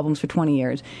severe problems for 20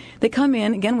 years. They come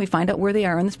in, again, we find out where they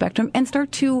are on the spectrum and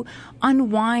start to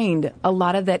unwind a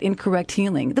lot of that incorrect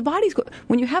healing.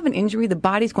 When you have an injury, the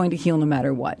body's going to heal no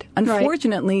matter what.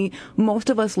 Unfortunately,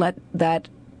 most of us let that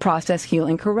process heal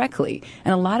incorrectly.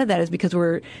 And a lot of that is because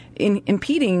we're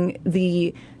impeding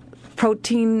the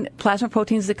plasma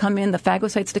proteins to come in, the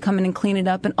phagocytes to come in and clean it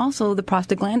up, and also the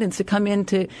prostaglandins to come in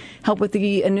to help with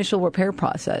the initial repair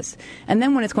process. And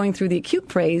then when it's going through the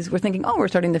acute phase, we're thinking, we're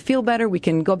starting to feel better, we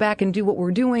can go back and do what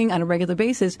we're doing on a regular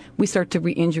basis, we start to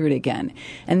re-injure it again.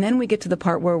 And then we get to the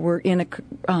part where we're in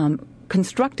a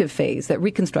constructive phase, that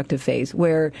reconstructive phase,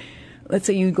 where let's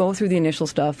say you go through the initial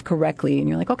stuff correctly and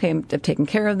you're like, okay, I've taken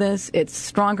care of this, it's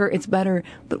stronger, it's better.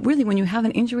 But really, when you have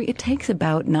an injury, it takes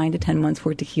about 9 to 10 months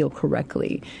for it to heal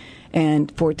correctly and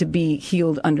for it to be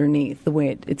healed underneath the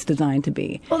way it's designed to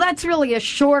be. Well, that's really a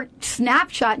short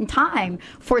snapshot in time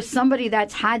for somebody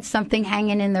that's had something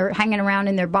hanging around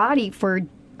in their body for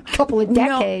couple of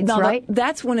decades, right?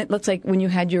 That's when it looks like when you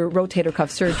had your rotator cuff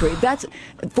surgery. That's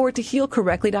for it to heal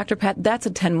correctly, Dr. Pat. That's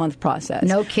a 10-month process.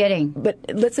 No kidding. But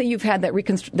let's say you've had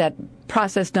that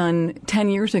process done 10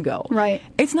 years ago. Right.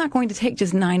 It's not going to take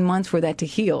just 9 months for that to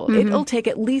heal. Mm-hmm. It'll take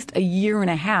at least a year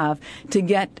and a half to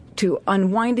get to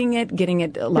unwinding it, getting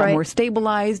it a lot more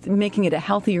stabilized, making it a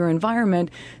healthier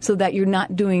environment, so that you're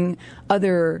not doing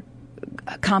other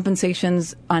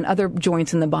compensations on other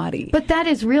joints in the body. But that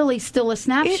is really still a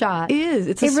snapshot. It is.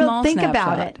 It's a small think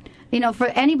snapshot. About it. For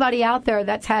anybody out there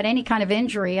that's had any kind of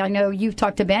injury, I know you've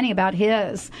talked to Benny about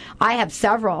his. I have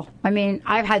several. I mean,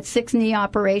 I've had 6 knee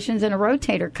operations and a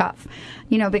rotator cuff,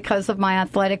 because of my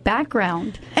athletic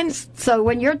background. And so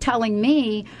when you're telling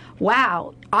me,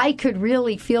 wow, I could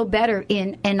really feel better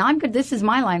this is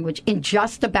my language, in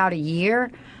just about a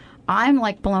year, I'm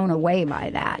like blown away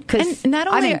by that, because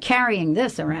I've been carrying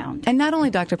this around. And not only,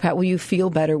 Dr. Pat, will you feel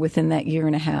better within that year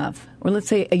and a half, or let's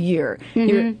say a year,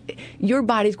 your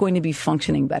body's going to be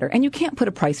functioning better. And you can't put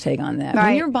a price tag on that. Right.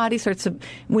 When your body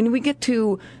when we get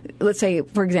to, let's say,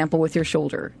 for example, with your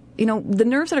shoulder, the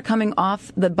nerves that are coming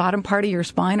off the bottom part of your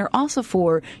spine are also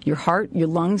for your heart, your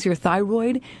lungs, your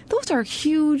thyroid. Those are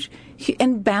huge,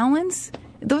 and balance,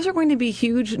 those are going to be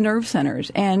huge nerve centers.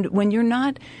 And when you're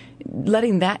not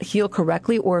letting that heal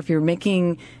correctly, or if you're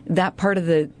making that part of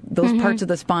those parts of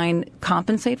the spine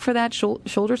compensate for that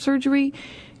shoulder surgery,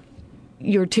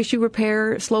 your tissue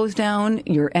repair slows down,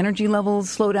 your energy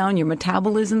levels slow down, your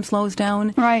metabolism slows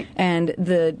down. Right. And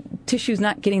the tissue's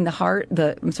not getting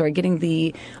getting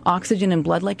the oxygen and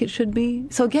blood like it should be.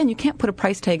 So again, you can't put a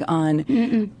price tag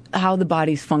on how the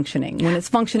body's functioning, when it's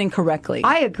functioning correctly.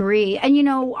 I agree. And,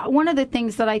 one of the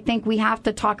things that I think we have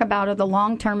to talk about are the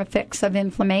long-term effects of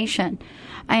inflammation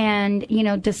and,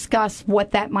 discuss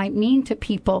what that might mean to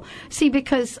people. See,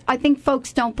 because I think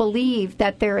folks don't believe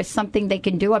that there is something they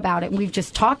can do about it. We've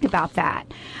just talked about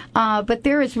that. But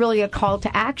there is really a call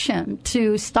to action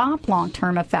to stop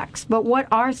long-term effects. But what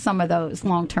are some of those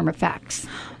long-term effects?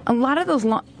 A lot of those,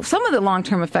 some of the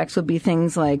long-term effects would be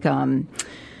things like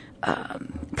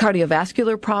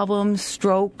cardiovascular problems,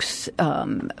 strokes,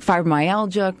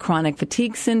 fibromyalgia, chronic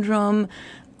fatigue syndrome,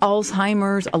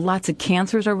 Alzheimer's. Lots of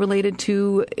cancers are related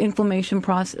to inflammation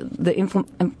the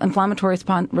inflammatory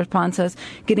responses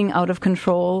getting out of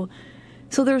control.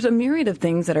 So there's a myriad of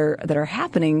things that are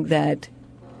happening that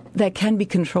can be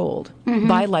controlled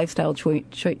by lifestyle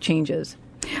changes.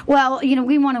 Well,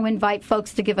 we want to invite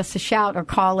folks to give us a shout or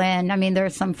call in. I mean, there are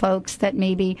some folks that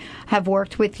maybe have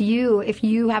worked with you. If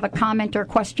you have a comment or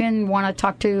question, want to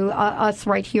talk to us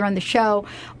right here on the show,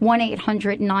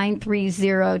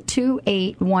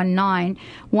 1-800-930-2819,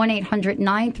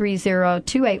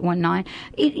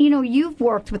 1-800-930-2819. You've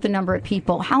worked with a number of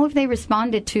people. How have they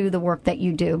responded to the work that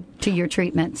you do, to your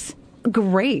treatments?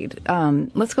 Great.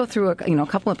 Let's go through a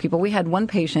couple of people. We had one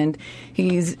patient.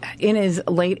 He's in his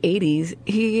late 80s.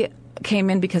 He came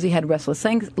in because he had restless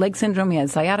leg syndrome. He had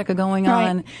sciatica going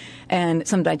on and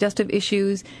some digestive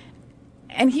issues.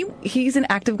 And he's an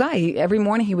active guy. Every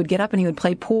morning he would get up and he would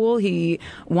play pool. He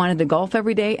wanted to golf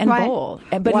every day and bowl.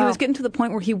 But he was getting to the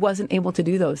point where he wasn't able to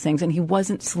do those things, and he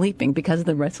wasn't sleeping because of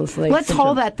the restless leg Let's syndrome.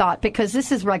 hold that thought, because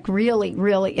this is really,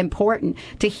 really important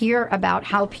to hear about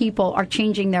how people are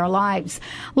changing their lives.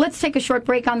 Let's take a short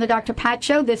break on the Dr. Pat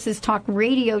Show. This is Talk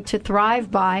Radio to Thrive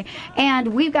By. And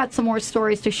we've got some more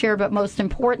stories to share, but most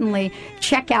importantly,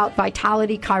 check out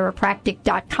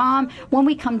vitalitychiropractic.com. When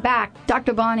we come back,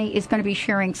 Dr. Bonnie is going to be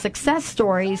sharing success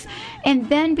stories and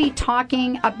then be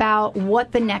talking about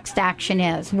what the next action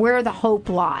is, where the hope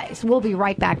lies. We'll be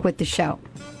right back with the show.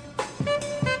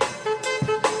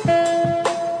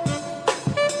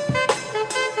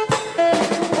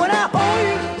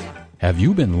 Have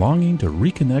you been longing to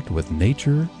reconnect with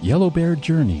nature? Yellow Bear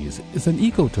Journeys is an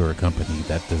eco-tour company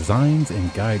that designs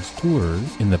and guides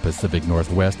tours in the Pacific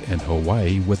Northwest and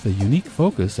Hawaii with the unique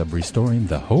focus of restoring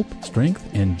the hope, strength,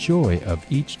 and joy of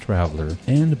each traveler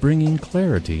and bringing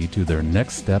clarity to their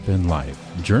next step in life.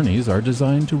 Journeys are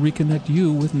designed to reconnect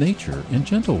you with nature in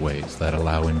gentle ways that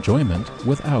allow enjoyment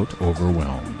without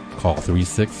overwhelm. Call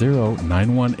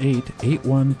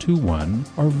 360-918-8121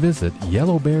 or visit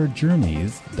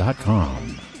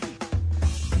yellowbearjourneys.com.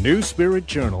 New Spirit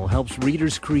Journal helps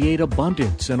readers create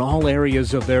abundance in all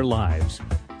areas of their lives.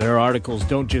 Their articles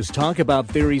don't just talk about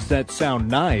theories that sound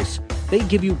nice. They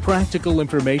give you practical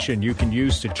information you can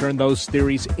use to turn those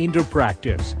theories into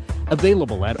practice.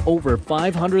 Available at over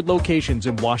 500 locations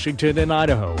in Washington and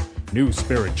Idaho, New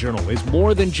Spirit Journal is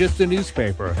more than just a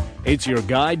newspaper. It's your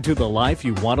guide to the life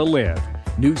you want to live.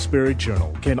 New Spirit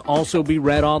Journal can also be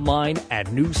read online at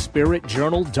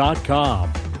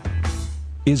newspiritjournal.com.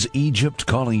 Is Egypt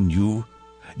calling you?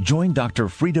 Join Dr.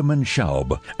 Friedemann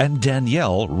Schaub and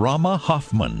Danielle Rama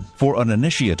Hoffman for an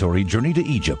initiatory journey to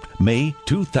Egypt, May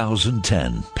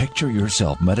 2010. Picture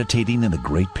yourself meditating in the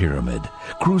Great Pyramid,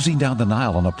 cruising down the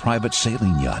Nile on a private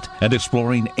sailing yacht, and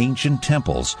exploring ancient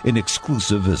temples in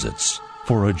exclusive visits.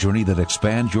 For a journey that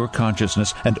expands your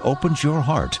consciousness and opens your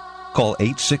heart, call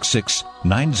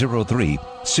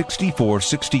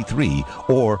 866-903-6463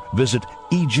 or visit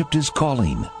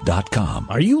EgyptIsCalling.com.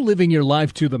 Are you living your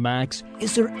life to the max?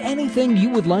 Is there anything you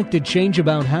would like to change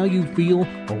about how you feel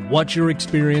or what you're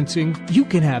experiencing? You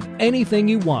can have anything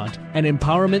you want, and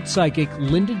empowerment psychic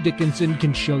Linda Dickinson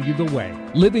can show you the way.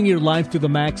 Living your life to the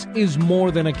max is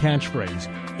more than a catchphrase.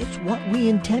 It's what we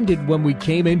intended when we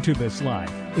came into this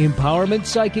life. Empowerment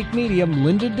psychic medium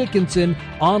Linda Dickinson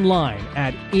online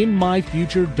at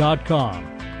inmyfuture.com.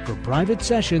 For private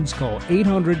sessions, call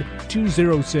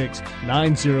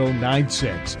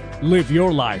 800-206-9096. Live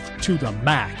your life to the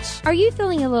max. Are you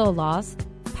feeling a little lost?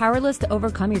 Powerless to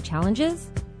overcome your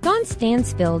challenges? Dawn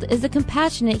Stansfield is a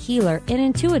compassionate healer and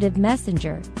intuitive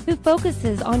messenger who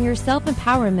focuses on your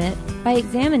self-empowerment by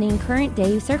examining current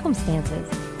day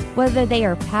circumstances, whether they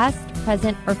are past,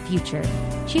 present, or future.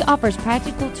 She offers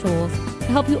practical tools to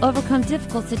help you overcome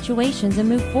difficult situations and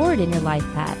move forward in your life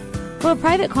path. For a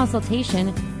private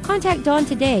consultation, contact Dawn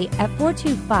today at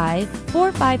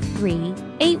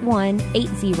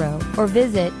 425-453-8180 or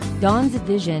visit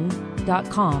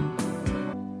dawnsvision.com.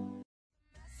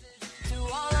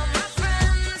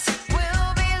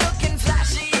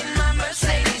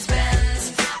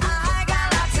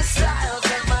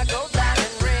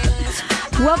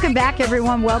 Welcome back,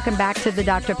 everyone. Welcome back to the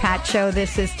Dr. Pat Show.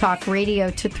 This is Talk Radio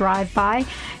to Thrive By.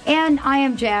 And I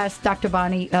am Jazz. Dr.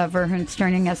 Bonnie Verhoen's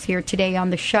joining us here today on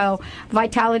the show.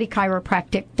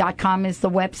 VitalityChiropractic.com is the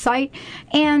website.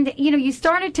 And, you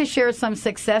started to share some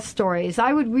success stories.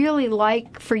 I would really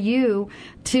like for you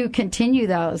to continue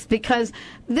those, because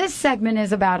this segment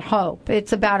is about hope.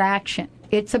 It's about action.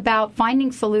 It's about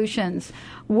finding solutions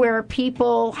where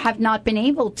people have not been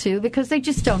able to because they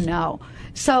just don't know.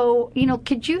 So,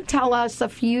 could you tell us a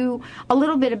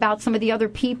little bit about some of the other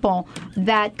people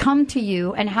that come to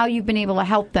you and how you've been able to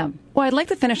help them? Well, I'd like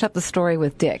to finish up the story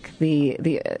with Dick,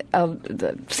 the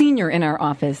senior in our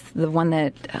office, the one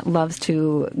that loves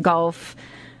to golf,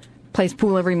 plays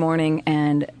pool every morning,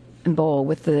 and bowl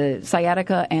with the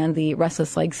sciatica and the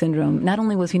restless leg syndrome. Not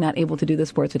only was he not able to do the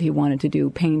sports that he wanted to do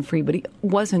pain-free, but he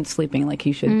wasn't sleeping like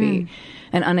he should be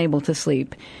and unable to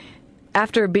sleep.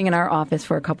 After being in our office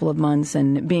for a couple of months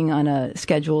and being on a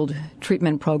scheduled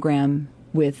treatment program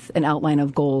with an outline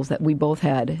of goals that we both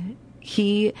had,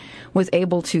 he was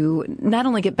able to not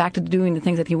only get back to doing the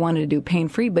things that he wanted to do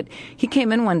pain-free, but he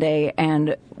came in one day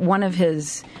and one of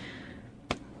his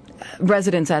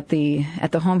residents at the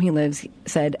home he lives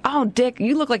said, "Oh, Dick,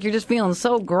 you look like you're just feeling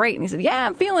so great." And he said, "Yeah,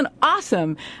 I'm feeling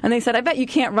awesome." And they said, "I bet you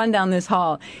can't run down this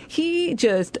hall." He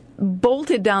just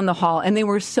bolted down the hall, and they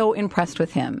were so impressed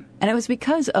with him. And it was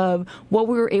because of what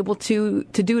we were able to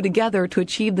do together to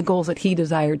achieve the goals that he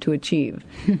desired to achieve.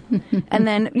 And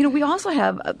then, we also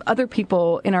have other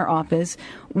people in our office.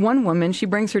 One woman, she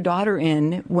brings her daughter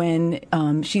in when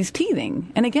she's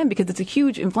teething. And again, because it's a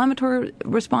huge inflammatory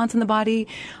response in the body,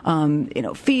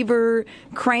 fever,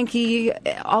 cranky,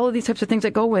 all of these types of things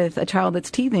that go with a child that's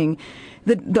teething.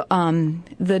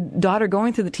 The daughter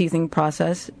going through the teething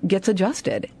process gets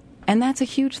adjusted. And that's a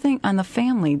huge thing on the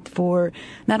family, for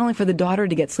not only for the daughter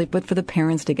to get sleep, but for the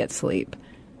parents to get sleep.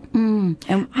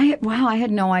 And I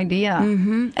had no idea.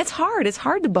 It's hard. It's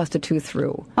hard to bust a tooth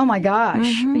through. Oh my gosh.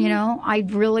 I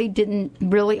really didn't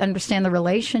understand the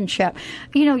relationship.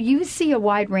 You see a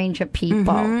wide range of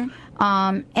people.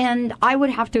 And I would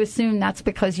have to assume that's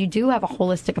because you do have a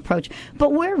holistic approach.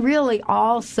 But we're really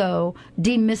also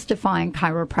demystifying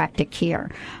chiropractic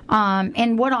here.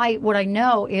 And what I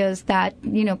know is that,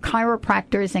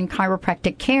 chiropractors and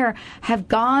chiropractic care have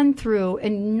gone through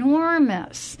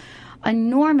enormous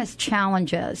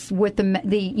challenges with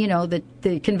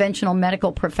the conventional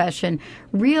medical profession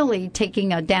really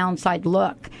taking a downside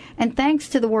look. And thanks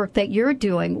to the work that you're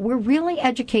doing, we're really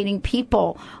educating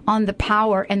people on the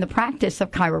power and the practice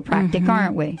of chiropractic,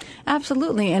 aren't we?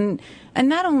 Absolutely. And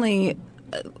not only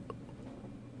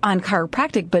on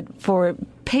chiropractic, but for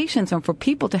patients or for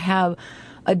people to have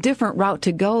a different route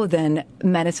to go than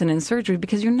medicine and surgery,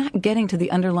 because you're not getting to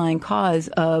the underlying cause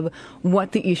of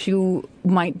what the issue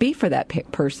might be for that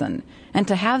person. And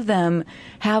to have them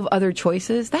have other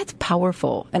choices, that's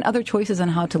powerful. And other choices on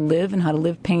how to live and how to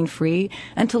live pain-free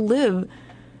and to live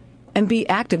and be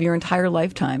active your entire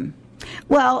lifetime.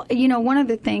 Well, one of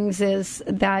the things is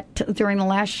that during the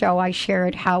last show I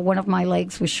shared how one of my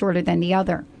legs was shorter than the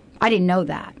other. I didn't know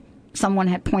that. Someone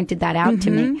had pointed that out to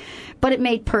me. But it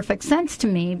made perfect sense to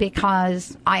me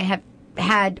because I have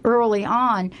had early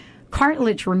on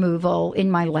cartilage removal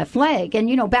in my left leg.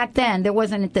 And, back then there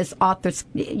wasn't this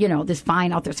this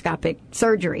fine arthroscopic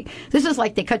surgery. This is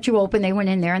like they cut you open, they went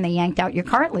in there and they yanked out your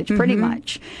cartilage pretty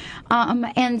much.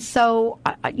 And so,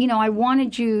 I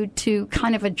wanted you to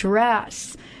kind of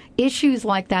address issues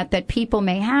like that people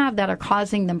may have that are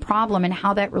causing them problem and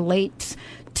how that relates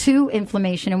to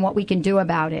inflammation and what we can do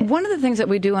about it. One of the things that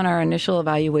we do in our initial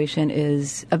evaluation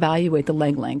is evaluate the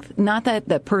leg length. Not that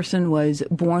that person was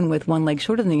born with one leg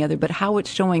shorter than the other, but how it's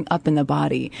showing up in the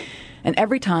body. And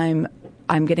every time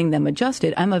I'm getting them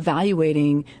adjusted, I'm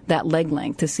evaluating that leg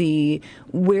length to see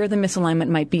where the misalignment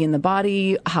might be in the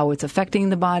body, how it's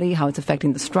affecting the body, how it's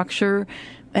affecting the structure,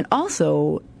 and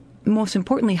also, most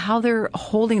importantly, how they're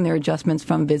holding their adjustments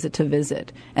from visit to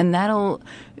visit. And that'll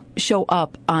show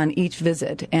up on each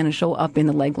visit and show up in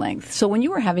the leg length. So when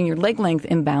you are having your leg length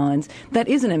imbalance, that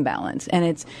is an imbalance.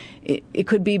 And it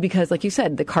could be because, like you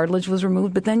said, the cartilage was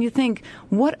removed, but then you think,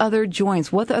 what other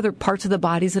joints, what other parts of the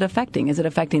body is it affecting? Is it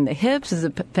affecting the hips? Is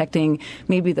it affecting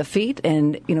maybe the feet?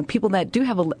 And, people that do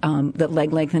have the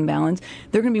leg length imbalance,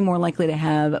 they're going to be more likely to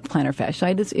have plantar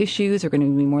fasciitis issues. They're going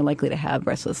to be more likely to have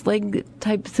restless leg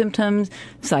type symptoms,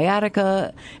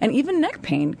 sciatica, and even neck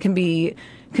pain can be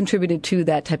contributed to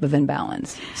that type of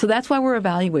imbalance. So that's why we're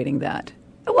evaluating that.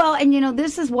 Well, and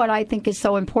this is what I think is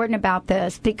so important about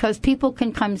this, because people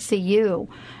can come see you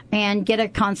and get a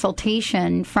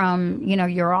consultation from,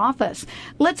 your office.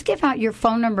 Let's give out your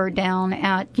phone number down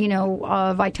at,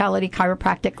 Vitality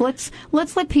Chiropractic.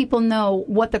 Let's let people know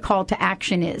what the call to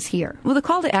action is here. Well, the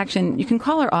call to action, you can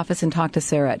call our office and talk to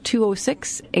Sarah at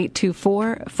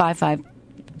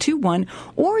 206-824-5521,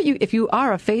 or if you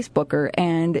are a Facebooker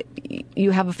and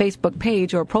you have a Facebook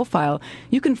page or a profile,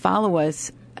 you can follow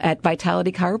us at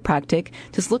Vitality Chiropractic.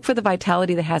 Just look for the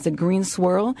Vitality that has a green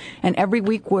swirl, and every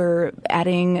week we're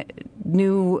adding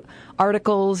new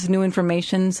articles, new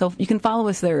information, so you can follow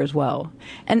us there as well.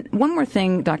 And one more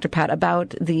thing, Dr. Pat,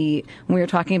 about when we were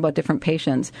talking about different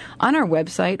patients, on our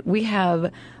website we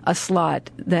have a slot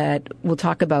that will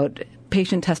talk about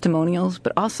patient testimonials,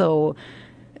 but also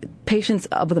patients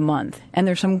of the month. And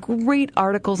there's some great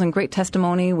articles and great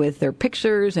testimony with their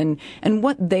pictures and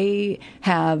what they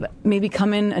have maybe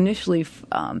come in initially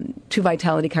to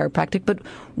Vitality Chiropractic, but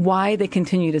why they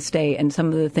continue to stay and some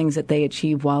of the things that they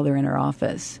achieve while they're in our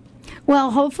office. Well,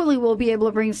 hopefully we'll be able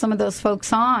to bring some of those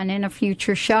folks on in a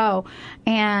future show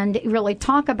and really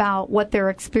talk about what their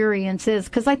experience is,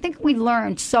 because I think we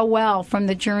learned so well from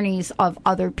the journeys of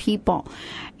other people.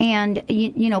 And,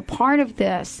 part of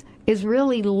this is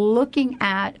really looking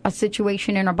at a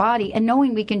situation in our body and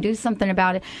knowing we can do something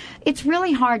about it. It's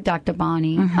really hard, Dr.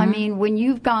 Bonnie. Mm-hmm. I mean, when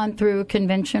you've gone through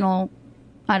conventional,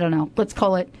 let's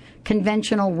call it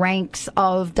conventional ranks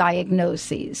of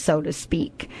diagnoses, so to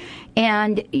speak,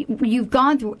 and you've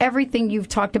gone through everything you've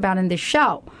talked about in this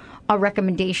show, a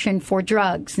recommendation for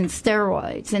drugs and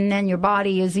steroids, and then your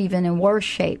body is even in worse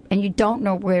shape and you don't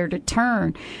know where to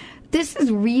turn. This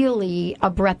is really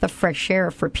a breath of fresh air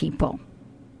for people.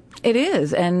 It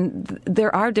is, and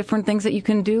there are different things that you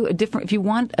can do. If you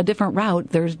want a different route,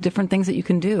 there's different things that you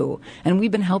can do. And we've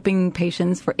been helping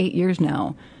patients for 8 years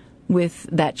now with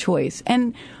that choice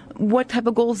and what type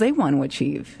of goals they want to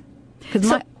achieve.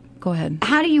 Go ahead.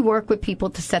 How do you work with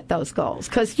people to set those goals?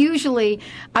 Because usually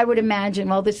I would imagine,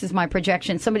 well, this is my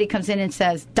projection, somebody comes in and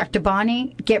says, Dr.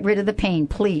 Bonnie, get rid of the pain,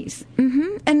 please.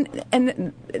 Mm-hmm.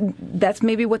 And that's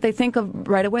maybe what they think of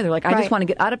right away. They're like, I just want to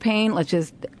get out of pain. Let's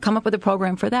just come up with a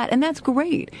program for that. And that's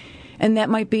great. And that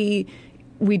might be,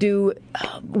 we do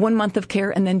 1 month of care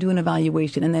and then do an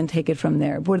evaluation and then take it from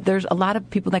there. But there's a lot of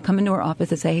people that come into our office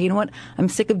that say, hey, you know what? I'm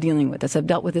sick of dealing with this. I've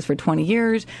dealt with this for 20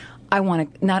 years. I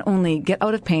want to not only get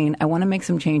out of pain, I want to make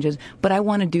some changes, but I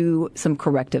want to do some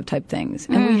corrective type things.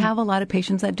 And we have a lot of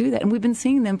patients that do that, and we've been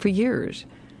seeing them for years.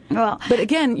 Well, but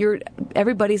again,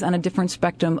 everybody's on a different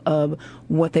spectrum of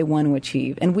what they want to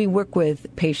achieve, and we work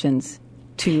with patients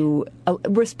to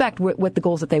respect what the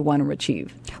goals that they want to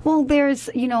achieve. Well, there's,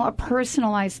 a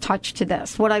personalized touch to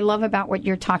this. What I love about what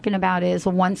you're talking about is a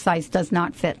one size does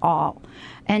not fit all.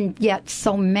 And yet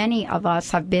so many of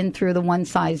us have been through the one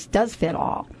size does fit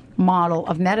all model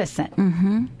of medicine.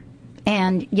 Mm-hmm.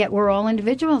 And yet we're all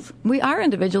individuals. We are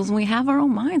individuals, and we have our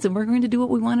own minds, and we're going to do what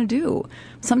we want to do.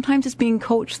 Sometimes it's being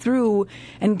coached through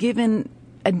and given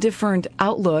a different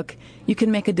outlook, you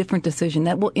can make a different decision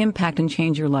that will impact and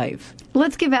change your life.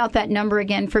 Let's give out that number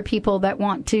again for people that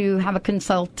want to have a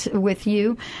consult with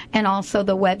you, and also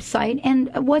the website.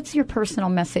 And what's your personal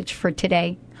message for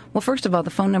today? Well, first of all, the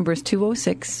phone number is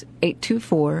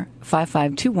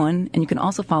 206-824-5521, and you can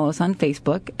also follow us on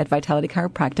Facebook at Vitality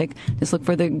Chiropractic. Just look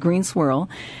for the green swirl.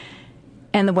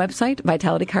 And the website,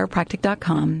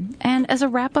 vitalitychiropractic.com. And as a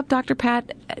wrap-up, Dr.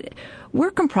 Pat, we're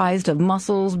comprised of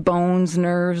muscles, bones,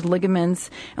 nerves, ligaments,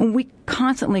 and we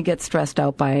constantly get stressed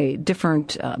out by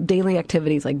different daily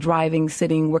activities like driving,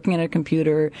 sitting, working at a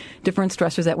computer, different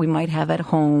stressors that we might have at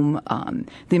home,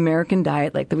 the American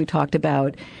diet like that we talked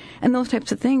about, and those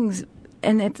types of things.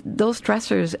 And those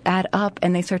stressors add up,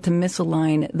 and they start to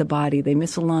misalign the body. They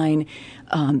misalign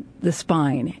the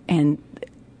spine, and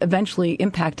eventually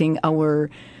impacting our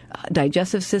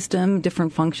digestive system,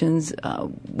 different functions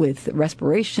with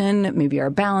respiration, maybe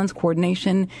our balance,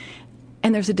 coordination.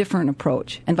 And there's a different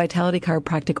approach. And Vitality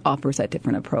Chiropractic offers that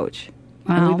different approach.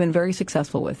 Wow. And we've been very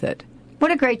successful with it.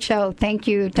 What a great show. Thank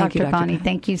you, Dr. Bonnie.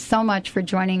 Thank you so much for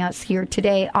joining us here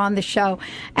today on the show.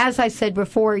 As I said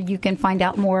before, you can find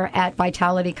out more at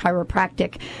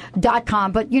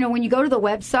vitalitychiropractic.com. But, when you go to the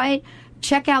website,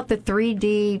 check out the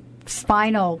 3D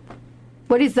spinal.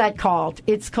 What is that called?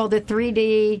 It's called the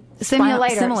 3D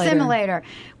Simulator,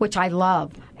 which I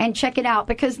love. And check it out,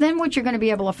 because then what you're going to be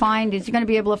able to find is you're going to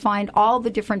be able to find all the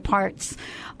different parts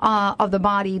of the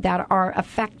body that are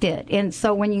affected. And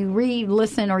so when you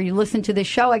re-listen or you listen to the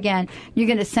show again, you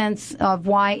get a sense of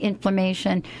why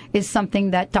inflammation is something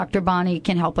that Dr. Bonnie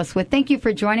can help us with. Thank you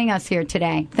for joining us here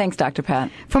today. Thanks, Dr. Pat.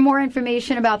 For more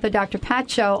information about the Dr. Pat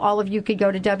Show, all of you could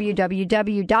go to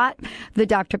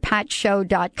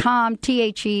www.thedrpatshow.com,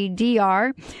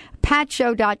 THEDR,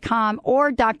 patshow.com,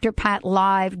 or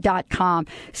drpatlive.com.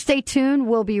 Stay tuned.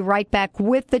 We'll be right back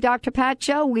with the Dr. Pat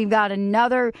Show. We've got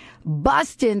another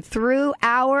busting through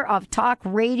hour of talk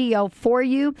radio for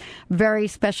you. Very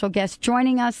special guest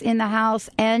joining us in the house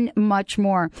and much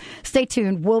more. Stay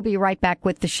tuned. We'll be right back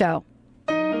with the show.